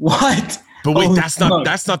 What? But wait, that's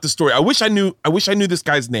not the story. I wish I knew this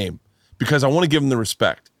guy's name because I want to give him the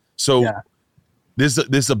respect. So this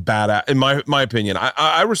is a badass, in my opinion.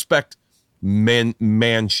 I respect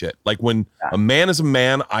man shit. Like when a man is a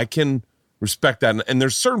man, I can respect that. And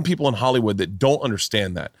there's certain people in Hollywood that don't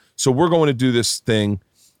understand that. So we're going to do this thing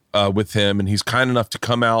with him, and he's kind enough to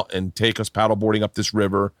come out and take us paddleboarding up this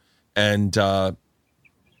river, and we're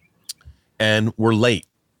late.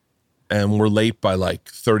 And we're late by like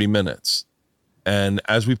 30 minutes. And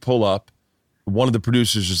as we pull up, one of the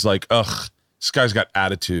producers is like, ugh, this guy's got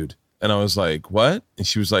attitude. And I was like, what? And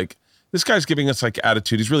she was like, this guy's giving us like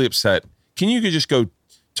attitude. He's really upset. Can you just go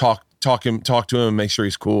talk to him and make sure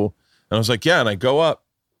he's cool? And I was like, yeah. And I go up,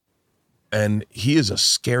 and he is a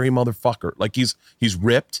scary motherfucker. Like he's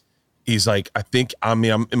ripped. He's like, I'm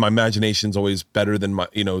in my imagination's always better than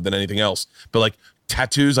than anything else. But like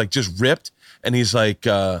tattoos, like just ripped. And he's like,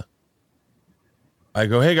 I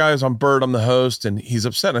go, hey guys, I'm Bert, I'm the host. And he's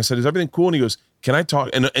upset. And I said, is everything cool? And he goes, can I talk?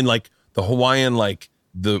 And like the Hawaiian, like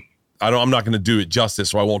I'm not going to do it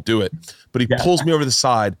justice, so I won't do it. But he pulls me over the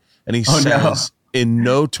side and he says, in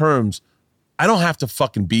no terms, I don't have to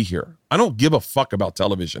fucking be here. I don't give a fuck about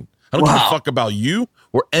television. I don't give a fuck about you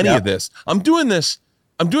or any of this. I'm doing this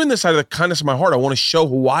out of the kindness of my heart. I want to show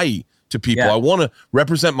Hawaii to people. I want to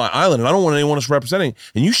represent my island, and I don't want anyone else representing.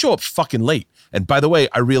 And you show up fucking late. And by the way,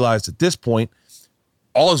 I realized at this point,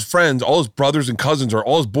 all his friends, all his brothers and cousins, or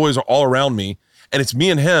all his boys are all around me, and it's me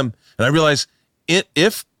and him. And I realize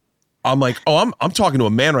if I'm like, oh, I'm talking to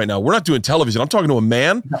a man right now. We're not doing television. I'm talking to a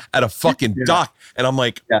man at a fucking dock. And I'm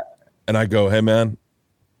like, and I go, hey man,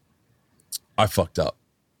 I fucked up.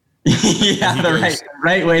 The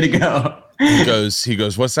right way to go. He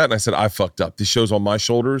goes, what's that? And I said, I fucked up. This show's on my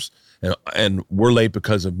shoulders, and we're late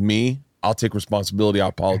because of me. I'll take responsibility. I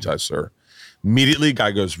apologize, sir. Immediately,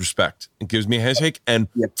 guy goes, respect, and gives me a handshake and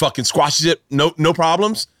fucking squashes it. No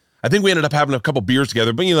problems. I think we ended up having a couple beers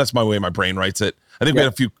together, but that's my way my brain writes it. I think we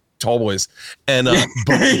had a few tall boys, and we're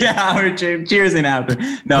cheersing after.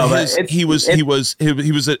 No, but he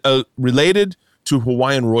was related to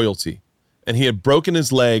Hawaiian royalty, and he had broken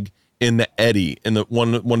his leg in the eddy in the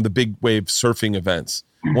one of the big wave surfing events.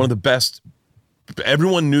 One of the best.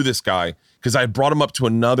 Everyone knew this guy because I brought him up to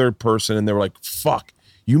another person, and they were like, "Fuck,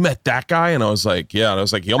 you met that guy?" And I was like, "Yeah." And I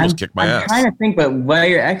was like, "He almost kicked my ass." I'm trying to think, but by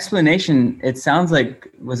your explanation, it sounds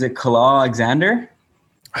like, was it Kalal Alexander?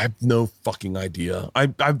 I have no fucking idea.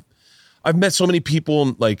 I've met so many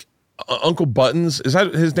people, like Uncle Buttons. Is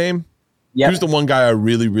that his name? Yeah. He was the one guy I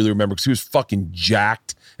really, really remember because he was fucking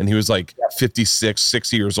jacked, and he was like 56,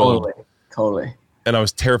 60 years old. Totally. And I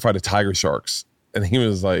was terrified of tiger sharks. And he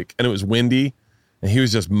was like, and it was windy, and he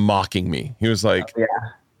was just mocking me. He was like,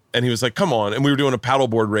 and he was like, come on. And we were doing a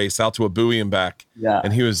paddleboard race out to a buoy and back. Yeah.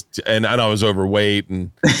 And he was, and I was overweight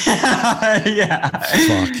and fuck.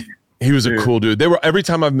 He was a cool dude. Every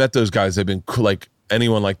time I've met those guys, they've been cool. Like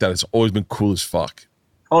anyone like that, it's always been cool as fuck.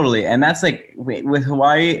 Totally. And that's like, with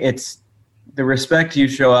Hawaii, it's the respect you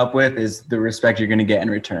show up with is the respect you're going to get in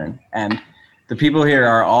return. And the people here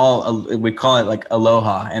are all, we call it like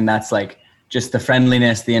aloha. And that's like just the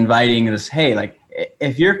friendliness, the inviting, this, hey, like,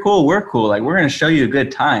 if you're cool, we're cool. Like, we're going to show you a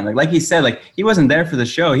good time. Like he said, like, he wasn't there for the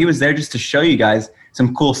show. He was there just to show you guys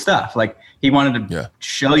some cool stuff. Like, he wanted to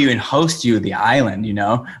show you and host you the island,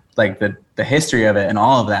 like the history of it and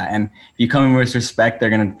all of that. And if you come in with respect, they're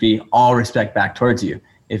going to be all respect back towards you.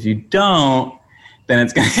 If you don't, then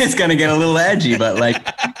it's gonna get a little edgy, but like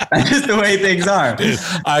that's just the way things are. Dude,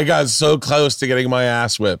 I got so close to getting my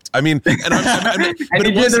ass whipped. I mean, but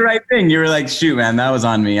you did the right thing. You were like, "Shoot, man, that was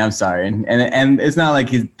on me. I'm sorry." And it's not like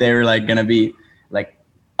they were like gonna be like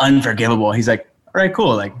unforgivable. He's like, "All right,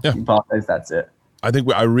 cool. Like, you apologize. That's it."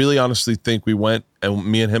 I really honestly think we went and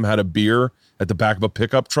me and him had a beer at the back of a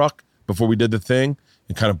pickup truck before we did the thing.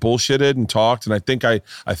 And kind of bullshitted and talked, and I think I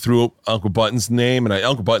threw up Uncle Button's name, and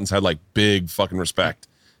Uncle Buttons had like big fucking respect,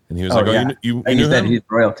 and he was you knew him? He's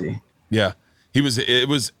royalty. Yeah, he was. It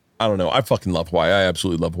was. I don't know. I fucking love Hawaii. I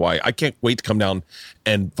absolutely love Hawaii. I can't wait to come down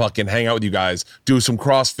and fucking hang out with you guys, do some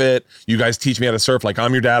CrossFit. You guys teach me how to surf like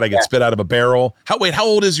I'm your dad. I get spit out of a barrel. How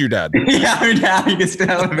old is your dad? Yeah, your dad, you get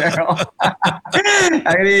spit out of a barrel.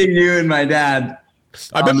 I need you and my dad.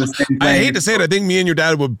 I hate to say it. I think me and your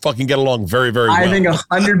dad would fucking get along very, very well. I think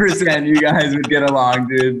 100% you guys would get along,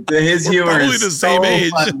 dude. His humor is the same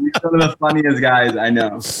age. Funny. He's one of the funniest guys I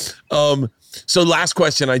know. So last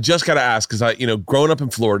question, I just got to ask, because growing up in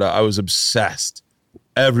Florida, I was obsessed.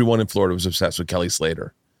 Everyone in Florida was obsessed with Kelly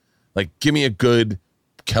Slater. Like, give me a good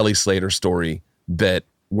Kelly Slater story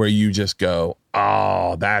where you just go,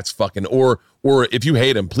 oh, that's fucking, or if you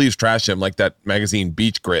hate him, please trash him, like that magazine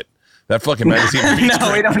Beach Grit. That fucking magazine Beach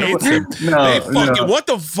No, we Grit don't hates him. No. What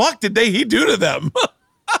the fuck did he do to them?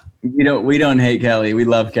 We don't hate Kelly. We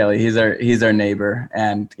love Kelly. He's our neighbor,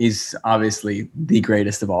 and he's obviously the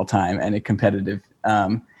greatest of all time and a competitive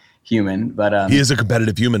human. But he is a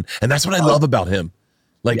competitive human, and that's what I love about him.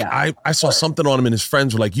 Like, yeah. I saw something on him, and his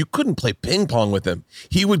friends were like, you couldn't play ping pong with him.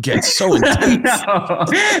 He would get so intense. No.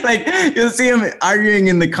 Like, you'll see him arguing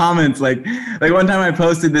in the comments. Like one time I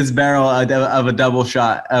posted this barrel of a double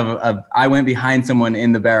shot of I went behind someone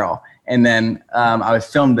in the barrel. And then I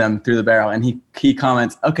filmed them through the barrel, and he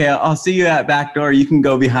comments, okay, I'll see you at back door. You can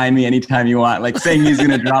go behind me anytime you want, like saying he's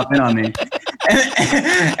going to drop in on me.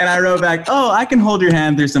 And I wrote back, oh, I can hold your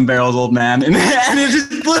hand through some barrels, old man. And it just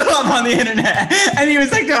blew up on the internet. And he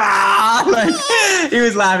was like, ah, like he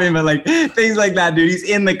was laughing, but like things like that, dude. He's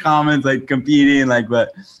in the comments, like competing, like,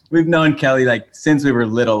 but we've known Kelly like since we were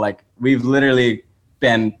little. Like, we've literally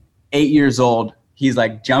been 8 years old. He's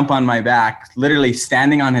like, jump on my back, literally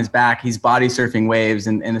standing on his back. He's body surfing waves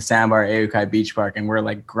in the Sandbar Aukai Beach Park. And we're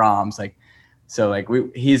like groms. Like, so like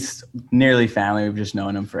he's nearly family. We've just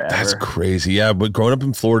known him forever. That's crazy. Yeah. But growing up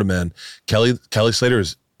in Florida, man, Kelly Slater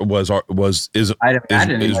is a legend.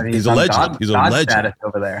 He's a legend status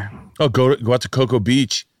over there. Oh, go out to Cocoa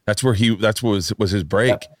Beach. That's where was his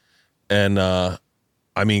break. Yep. And I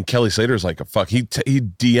mean, Kelly Slater is like a fuck. He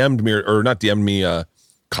DM'd me or not DM'd me,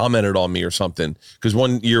 commented on me or something, because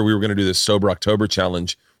one year we were going to do this Sober October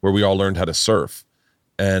challenge where we all learned how to surf,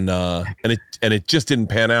 and it just didn't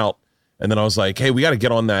pan out. And then I was like, hey, we got to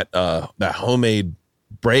get on that homemade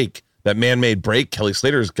break, that man-made break Kelly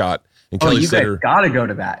Slater's got. And Kelly Slater got to go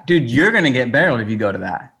to that, dude. You're going to get barreled if you go to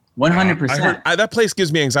that. 100%. That place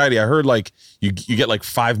gives me anxiety. I heard like you get like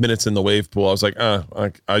 5 minutes in the wave pool. I was like,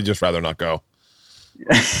 I'd just rather not go.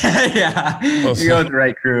 Yeah, you go with the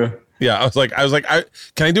right crew. Yeah, I was like,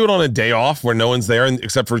 can I do it on a day off where no one's there,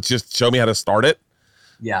 except for just show me how to start it?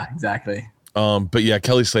 Yeah, exactly. But yeah,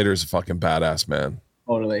 Kelly Slater is a fucking badass, man.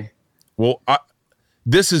 Totally. Well,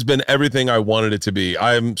 this has been everything I wanted it to be.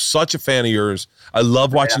 I'm such a fan of yours. I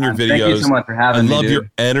love watching your videos. Thank you so much for having me. I love your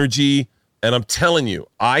energy, and I'm telling you,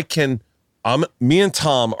 me and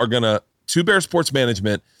Tom are gonna. Two Bear Sports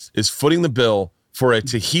Management is footing the bill for a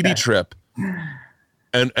Tahiti trip.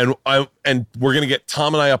 And we're gonna get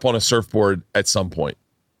Tom and I up on a surfboard at some point.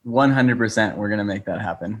 100%, we're gonna make that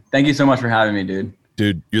happen. Thank you so much for having me, dude.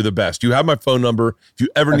 Dude, you're the best. You have my phone number. If you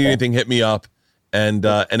ever need anything, hit me up. And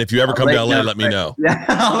if you ever come to LA, let me know. Yeah,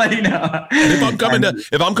 I'll let you know. And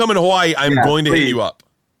if I'm coming to Hawaii, I'm going to hit you up.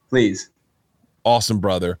 Please. Awesome,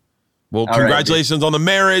 brother. Well, congratulations on the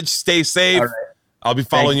marriage. Stay safe. Right. I'll be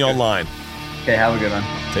following you online. Okay, have a good one.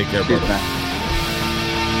 Take care, brother. Man.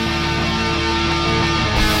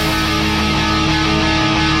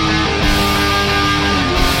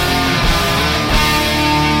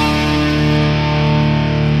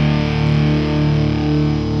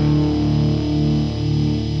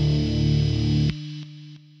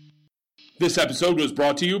 This episode was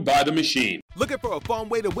brought to you by The Machine. Looking for a fun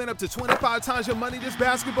way to win up to 25 times your money this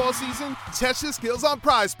basketball season? Test your skills on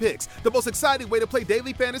Prize Picks, the most exciting way to play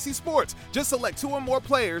daily fantasy sports. Just select 2 or more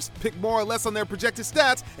players, pick more or less on their projected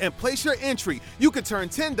stats, and place your entry. You could turn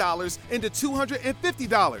 $10 into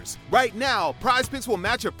 $250. Right now, Prize Picks will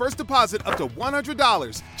match your first deposit up to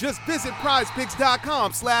 $100. Just visit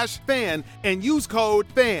prizepicks.com/fan and use code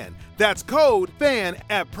FAN. That's code FAN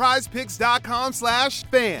at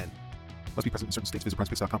prizepicks.com/fan. Must be present in certain states. Visit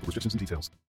prizepicks.com for restrictions and details.